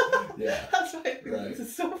 Okay. Yeah. That's why I think Right. this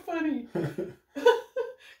is so funny.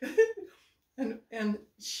 and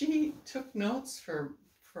she took notes for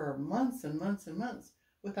months and months and months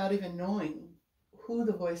without even knowing who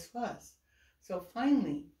the voice was. So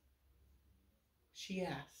finally, she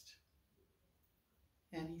asked,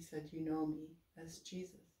 and he said, "You know me as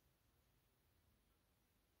Jesus."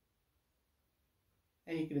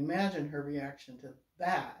 And you can imagine her reaction to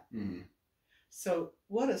that. Mm-hmm. So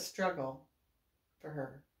what a struggle for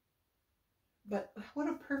her. But what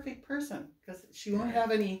a perfect person, because she won't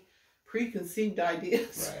have any preconceived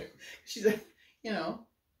ideas. Right. She's like, yeah.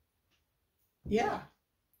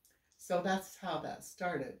 So that's how that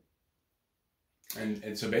started.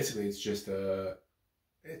 And so basically it's just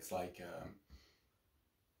it's like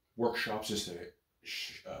workshops just to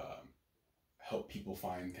help people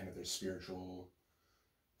find kind of their spiritual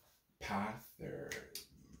path, their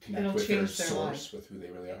connect with their source, with who they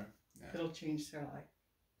really are. Yeah. It'll change their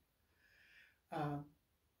life.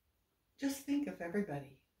 Just think if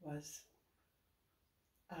everybody was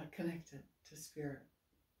connected to spirit,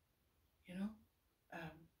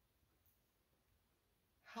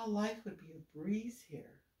 how life would be a breeze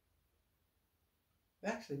here.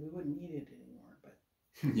 Actually, we wouldn't need it anymore, but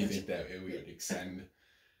you think that it would extend?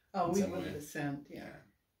 Oh, we would ascend,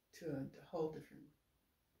 to a whole different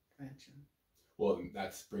dimension. Well,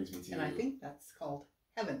 that brings me to. And I think that's called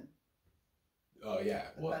heaven. Oh yeah,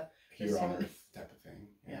 well, here on Earth type of thing.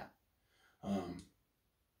 Yeah.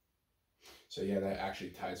 So yeah, that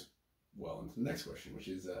actually ties well into the next question, which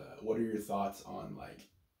is, what are your thoughts on like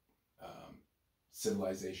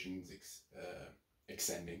civilizations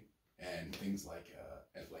extending and things like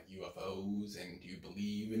UFOs, and do you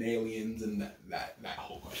believe in aliens, and that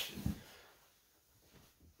whole question?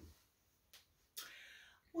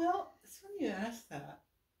 Well, it's funny you ask that.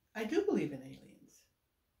 I do believe in aliens.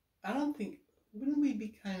 I don't think, wouldn't we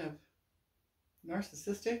be kind of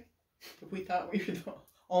narcissistic if we thought we were the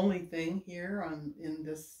only thing here in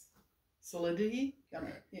this solidity?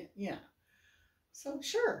 Right. Yeah. So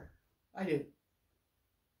sure, I do.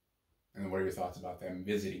 And what are your thoughts about them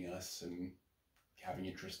visiting us and having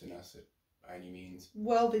interest in us by any means?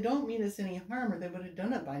 Well, they don't mean us any harm, or they would have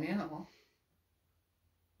done it by now.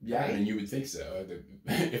 Yeah, right? And you would think so.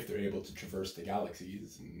 If they're able to traverse the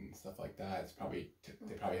galaxies and stuff like that, it's probably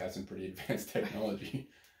they probably have some pretty advanced technology.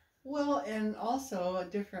 Well, and also a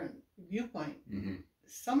different viewpoint. Mm-hmm.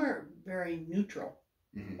 Some are very neutral.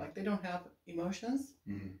 Mm-hmm. Like they don't have emotions.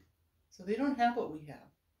 Mm-hmm. So they don't have what we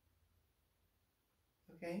have.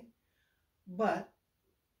 Okay? But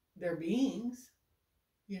they're beings,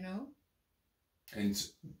 And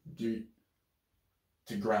to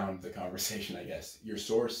ground the conversation, I guess, your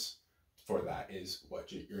source for that is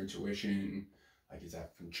what? Your intuition? Like, is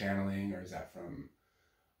that from channeling, or is that from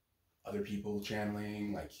other people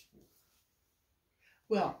channeling? Like,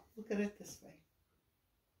 well, look at it this way.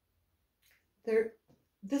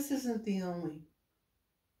 This isn't the only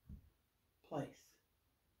place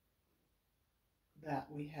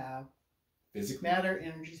that we have physically matter,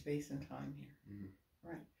 energy, space, and time here. Mm-hmm.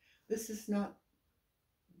 Right. This is not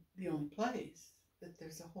the only place. That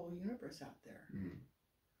there's a whole universe out there. Mm-hmm.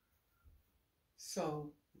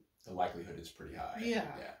 So the likelihood is pretty high.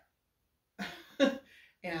 Yeah.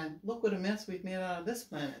 And look what a mess we've made out of this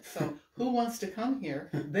planet. So who wants to come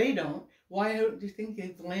here? They don't. Why do you think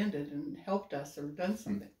they've landed and helped us or done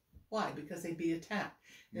something? Why? Because they'd be attacked.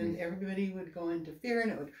 And everybody would go into fear,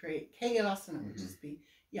 and it would create chaos, and it would just be,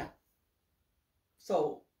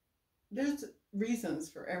 So there's reasons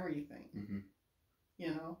for everything,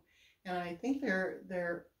 And I think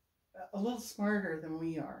they're a little smarter than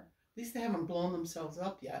we are. At least they haven't blown themselves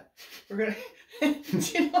up yet. We're gonna,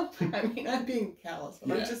 I'm being callous,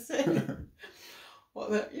 but I'm just saying.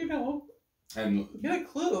 Well, and get a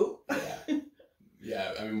clue.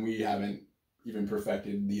 Yeah. I mean, we haven't even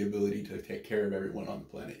perfected the ability to take care of everyone on the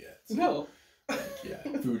planet yet. So, no.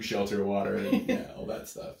 Food, shelter, water, and all that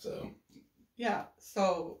stuff. So. Yeah.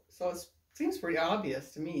 So it seems pretty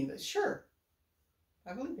obvious to me that sure,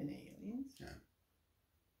 I believe in aliens. Yeah.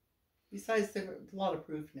 Besides, there's a lot of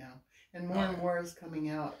proof now, and more is coming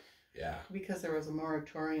out. Yeah. Because there was a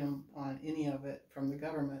moratorium on any of it from the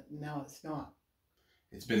government, and now it's not.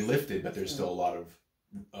 It's been lifted, but there's still a lot of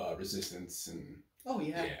resistance and. Oh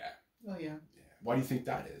yeah. Yeah. Oh yeah. Yeah. Why do you think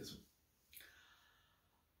that is?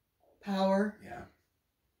 Power. Yeah.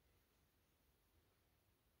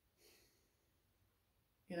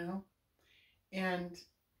 And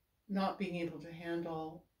not being able to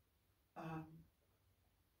handle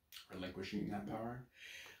relinquishing that power.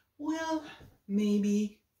 Well,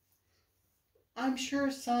 maybe. I'm sure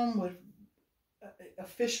some would,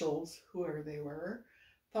 officials, whoever they were,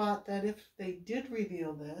 thought that if they did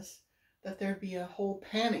reveal this, that there'd be a whole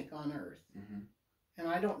panic on Earth. Mm-hmm. And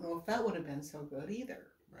I don't know if that would have been so good either.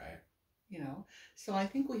 Right. You know, so I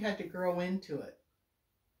think we had to grow into it.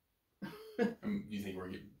 You think we're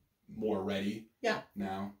getting more ready? Yeah.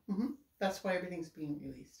 Now. Mm-hmm. That's why everything's being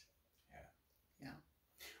released. Yeah. Yeah.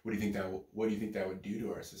 What do you think that would do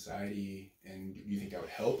to our society? And do you think that would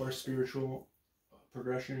help our spiritual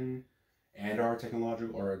progression and our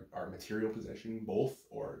technological or our material possession, both?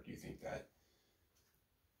 Or do you think that?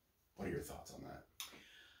 What are your thoughts on that?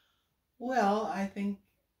 Well, I think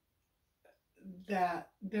that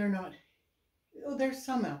they're not. Oh, there's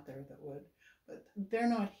some out there that would, but they're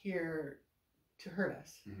not here to hurt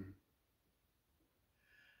us. Mm-hmm.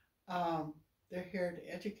 They're here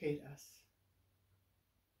to educate us.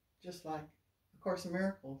 Just like A Course in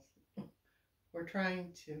Miracles, we're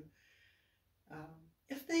trying to.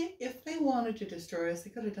 If they wanted to destroy us, they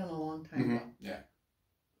could have done a long time Mm-hmm. ago. Yeah.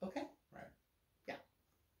 Okay. Right. Yeah.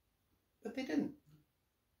 But they didn't.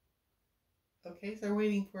 Okay, so they're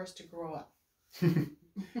waiting for us to grow up.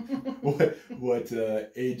 What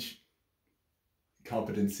age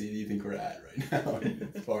competency do you think we're at right now?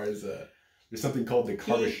 As far as there's something called the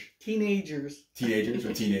Kardish teenagers. Teenagers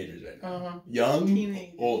or teenagers right now? Uh-huh. Young,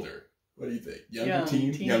 Teenagers. older. What do you think? Younger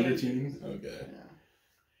Teenagers. teen. Okay. Yeah.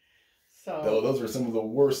 So Though those were some of the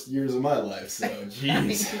worst years of my life. So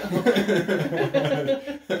jeez.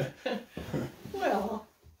 Well,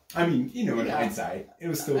 I mean, in hindsight, it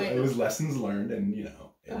was still it was lessons learned, and it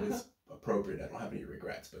was appropriate. I don't have any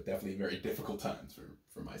regrets, but definitely very difficult times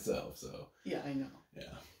for myself. So yeah, I know.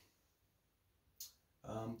 Yeah.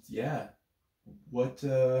 Yeah. What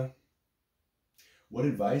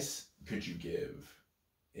advice could you give,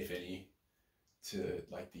 if any, to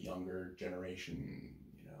like the younger generation, and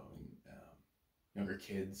younger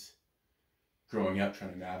kids growing up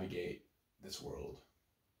trying to navigate this world?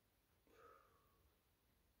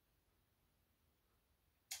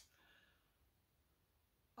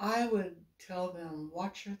 I would tell them,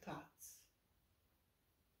 watch your thoughts,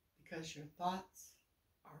 because your thoughts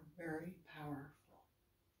are very powerful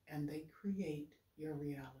and they create your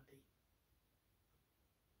reality.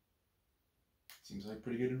 Seems like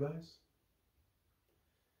pretty good advice.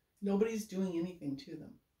 Nobody's doing anything to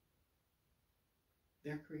them.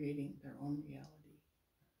 They're creating their own reality.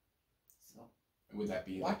 So Would that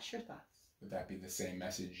be watch your thoughts. Would that be the same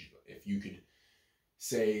message if you could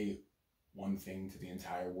say one thing to the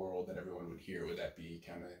entire world that everyone would hear? Would that be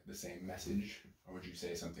kind of the same message, or would you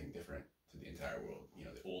say something different to the entire world?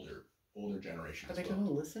 The older generation. Are they going to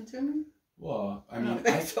listen to me? Well, I mean,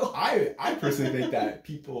 So. I personally think that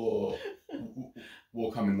people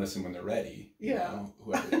will come and listen when they're ready. Yeah.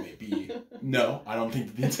 Whoever they may be. No, I don't think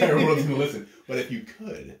that the entire world's going to listen. But if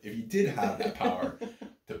you did have that power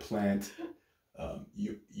to plant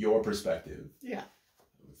your perspective, yeah,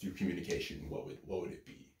 through communication, what would it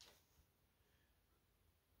be?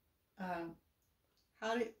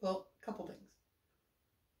 A couple things.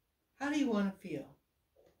 How do you want to feel?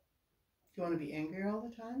 Do you want to be angry all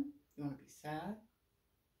the time? You want to be sad?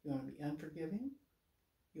 You want to be unforgiving?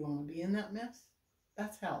 You want to be in that mess?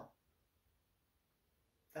 That's hell.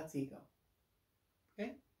 That's ego.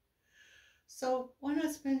 Okay? So why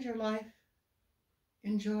not spend your life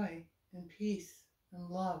in joy and peace and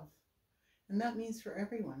love? And that means for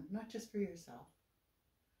everyone, not just for yourself.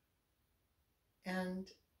 And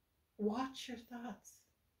watch your thoughts.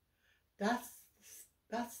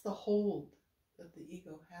 That's the hold that the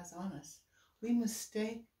ego has on us. We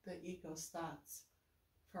mistake the ego's thoughts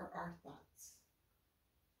for our thoughts.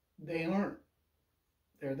 They aren't.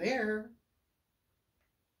 They're there.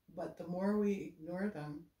 But the more we ignore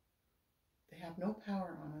them, they have no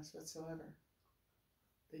power on us whatsoever.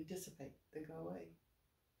 They dissipate. They go away.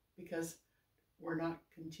 Because we're not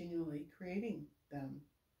continually creating them.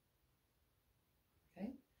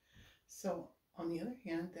 Okay? So, on the other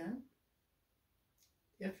hand, then,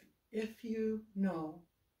 if you know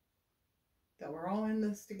that we're all in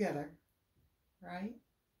this together, right?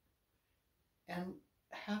 And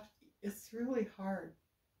it's really hard,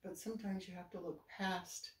 but sometimes you have to look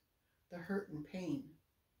past the hurt and pain,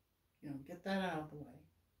 get that out of the way,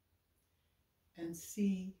 and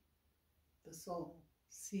see the soul,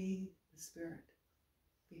 see the spirit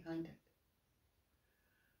behind it.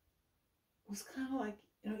 It was kind of like,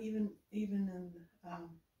 even in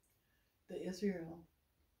the Israel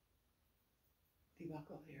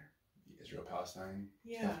debacle here. Israel-Palestine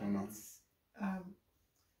Yeah, stuff going on?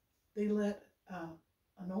 they let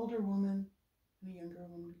an older woman and a younger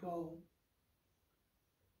woman go,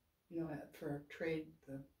 for trade,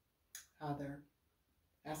 how their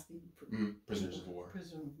asking for prisoners of war.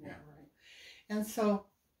 Prisoners of war, Yeah. right. And so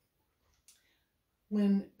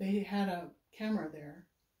when they had a camera there,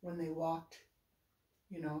 when they walked,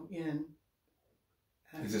 in...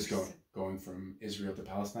 Is this going from Israel to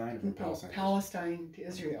Palestine? Or from Palestine to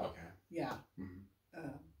Israel. Okay. Yeah. Mm-hmm.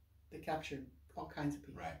 They captured all kinds of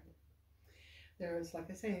people. Right. There was, like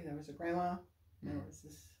I say, there was a grandma. There was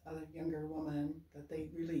this other younger woman that they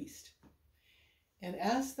released. And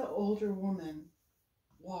as the older woman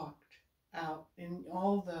walked out, and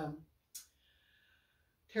all the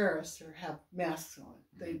terrorists have masks on.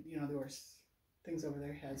 They, there were things over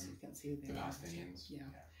their heads. You can't see the Palestinians.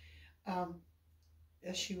 Yeah.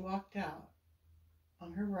 As she walked out,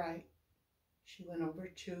 on her right, she went over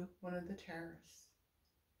to one of the terrorists,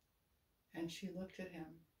 and she looked at him,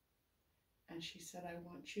 and she said, "I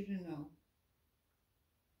want you to know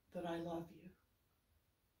that I love you,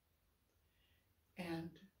 and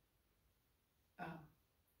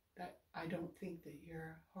that I don't think that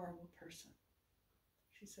you're a horrible person."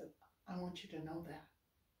 She said, "I want you to know that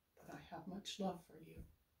I have much love for you."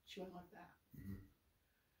 She went like that.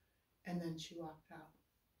 And then she walked out.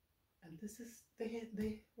 And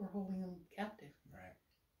they were holding him captive. Right.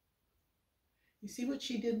 You see what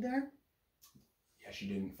she did there? Yeah, she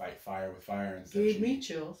didn't fight fire with fire. And gave me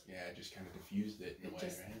chills. Yeah, just kind of diffused it in a way,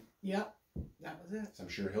 right? Yep, that was it. So I'm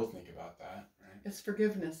sure he'll think about that, right? It's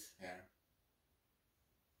forgiveness. Yeah.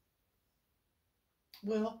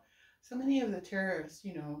 Well, so many of the terrorists,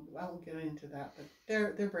 I won't get into that, but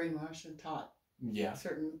they're brainwashed and taught. Yeah.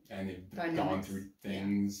 Certain and they've dynamics. Gone through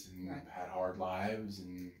things and right. had hard lives,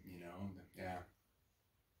 and yeah.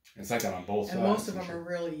 It's like that on both sides. And most of them are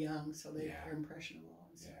really young, so they're impressionable.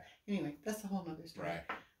 So, yeah. Anyway, that's a whole nother story. Right.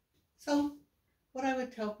 So, what I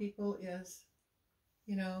would tell people is,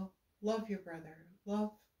 love your brother,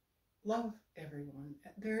 love everyone.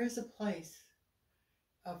 There is a place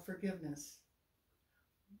of forgiveness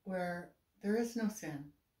where there is no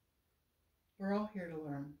sin. We're all here to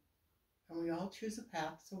learn. And we all choose a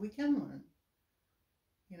path so we can learn.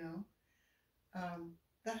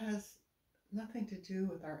 That has nothing to do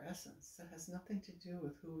with our essence. That has nothing to do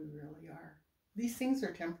with who we really are. These things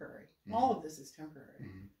are temporary. All of this is temporary.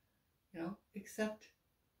 Except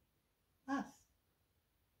us,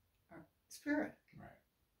 our spirit, right,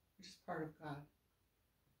 which is part of God.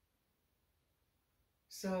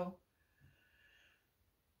 So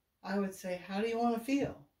I would say, how do you want to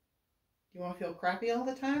feel? Do you want to feel crappy all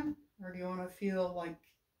the time? Or do you want to feel like,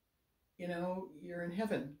 you're in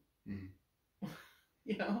heaven?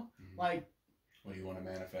 Like... What do you want to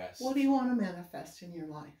manifest? What do you want to manifest in your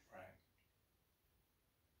life? Right.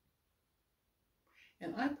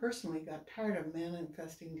 And I personally got tired of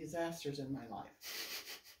manifesting disasters in my life.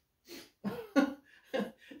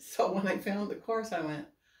 So when I found the Course, I went,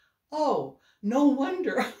 oh, no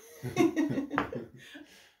wonder. I've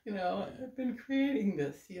been creating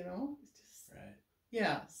this, It's just... Right.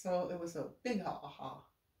 Yeah, so it was a big aha.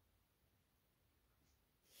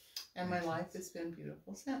 And my life has been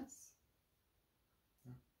beautiful since.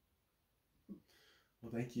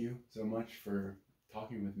 Well, thank you so much for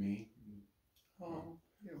talking with me. Oh,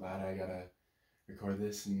 you're glad I got to record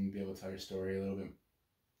this and be able to tell your story a little bit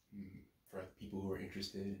for people who are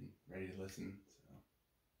interested and ready to listen.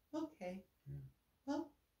 So. Okay. Yeah. Well,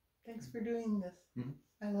 thanks for doing this. Mm-hmm.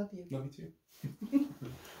 I love you. Love you too.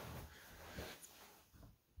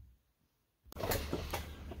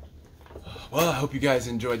 Well, I hope you guys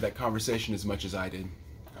enjoyed that conversation as much as I did.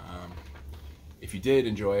 If you did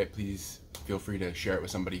enjoy it, please feel free to share it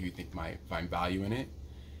with somebody who you think might find value in it.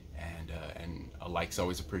 And a like's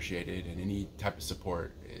always appreciated, and any type of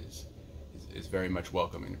support is very much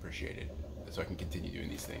welcome and appreciated, so I can continue doing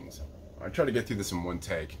these things. I try to get through this in one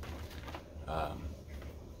take.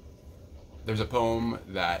 There's a poem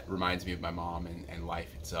that reminds me of my mom and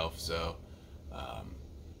life itself. So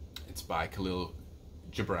it's by Khalil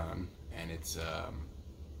Gibran, and it's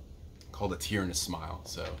called A Tear and a Smile.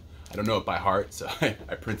 So I don't know it by heart, so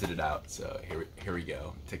I printed it out. So here we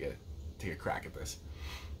go. Take a crack at this.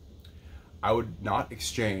 I would not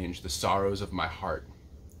exchange the sorrows of my heart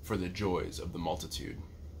for the joys of the multitude,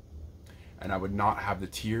 and I would not have the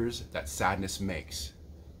tears that sadness makes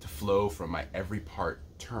to flow from my every part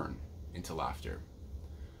turn into laughter.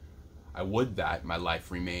 I would that my life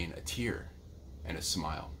remain a tear and a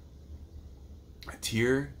smile. A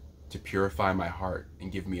tear to purify my heart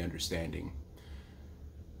and give me understanding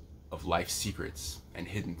of life's secrets and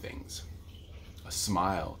hidden things. A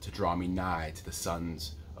smile to draw me nigh to the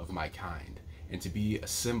sons of my kind, and to be a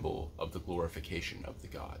symbol of the glorification of the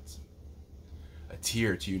gods. A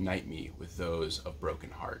tear to unite me with those of broken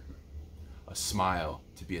heart. a smile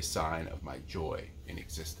to be a sign of my joy in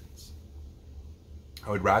existence. I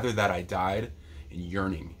would rather that I died in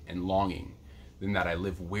yearning and longing than that I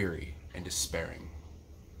live weary and despairing.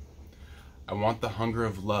 I want the hunger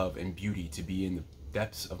of love and beauty to be in the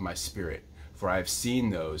depths of my spirit, for I have seen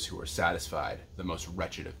those who are satisfied the most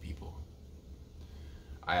wretched of people.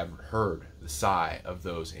 I have heard the sigh of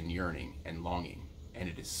those in yearning and longing, and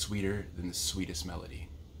it is sweeter than the sweetest melody.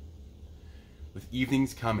 With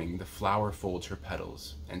evening's coming, the flower folds her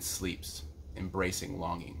petals and sleeps, embracing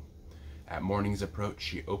longing. At morning's approach,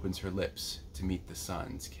 she opens her lips to meet the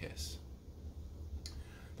sun's kiss.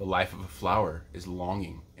 The life of a flower is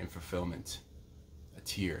longing and fulfillment, a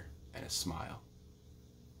tear and a smile.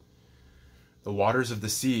 The waters of the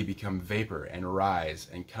sea become vapor and rise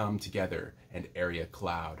and come together and area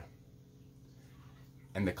cloud.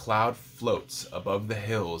 And the cloud floats above the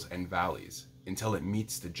hills and valleys until it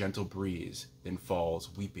meets the gentle breeze, then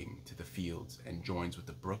falls weeping to the fields and joins with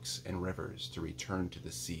the brooks and rivers to return to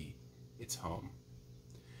the sea, its home.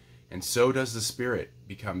 And so does the spirit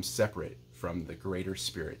become separate from the greater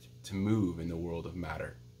spirit to move in the world of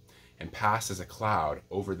matter, and pass as a cloud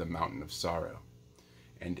over the mountain of sorrow,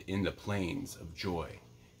 and in the plains of joy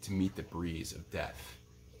to meet the breeze of death,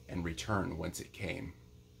 and return whence it came,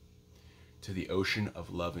 to the ocean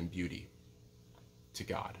of love and beauty, to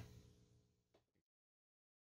God.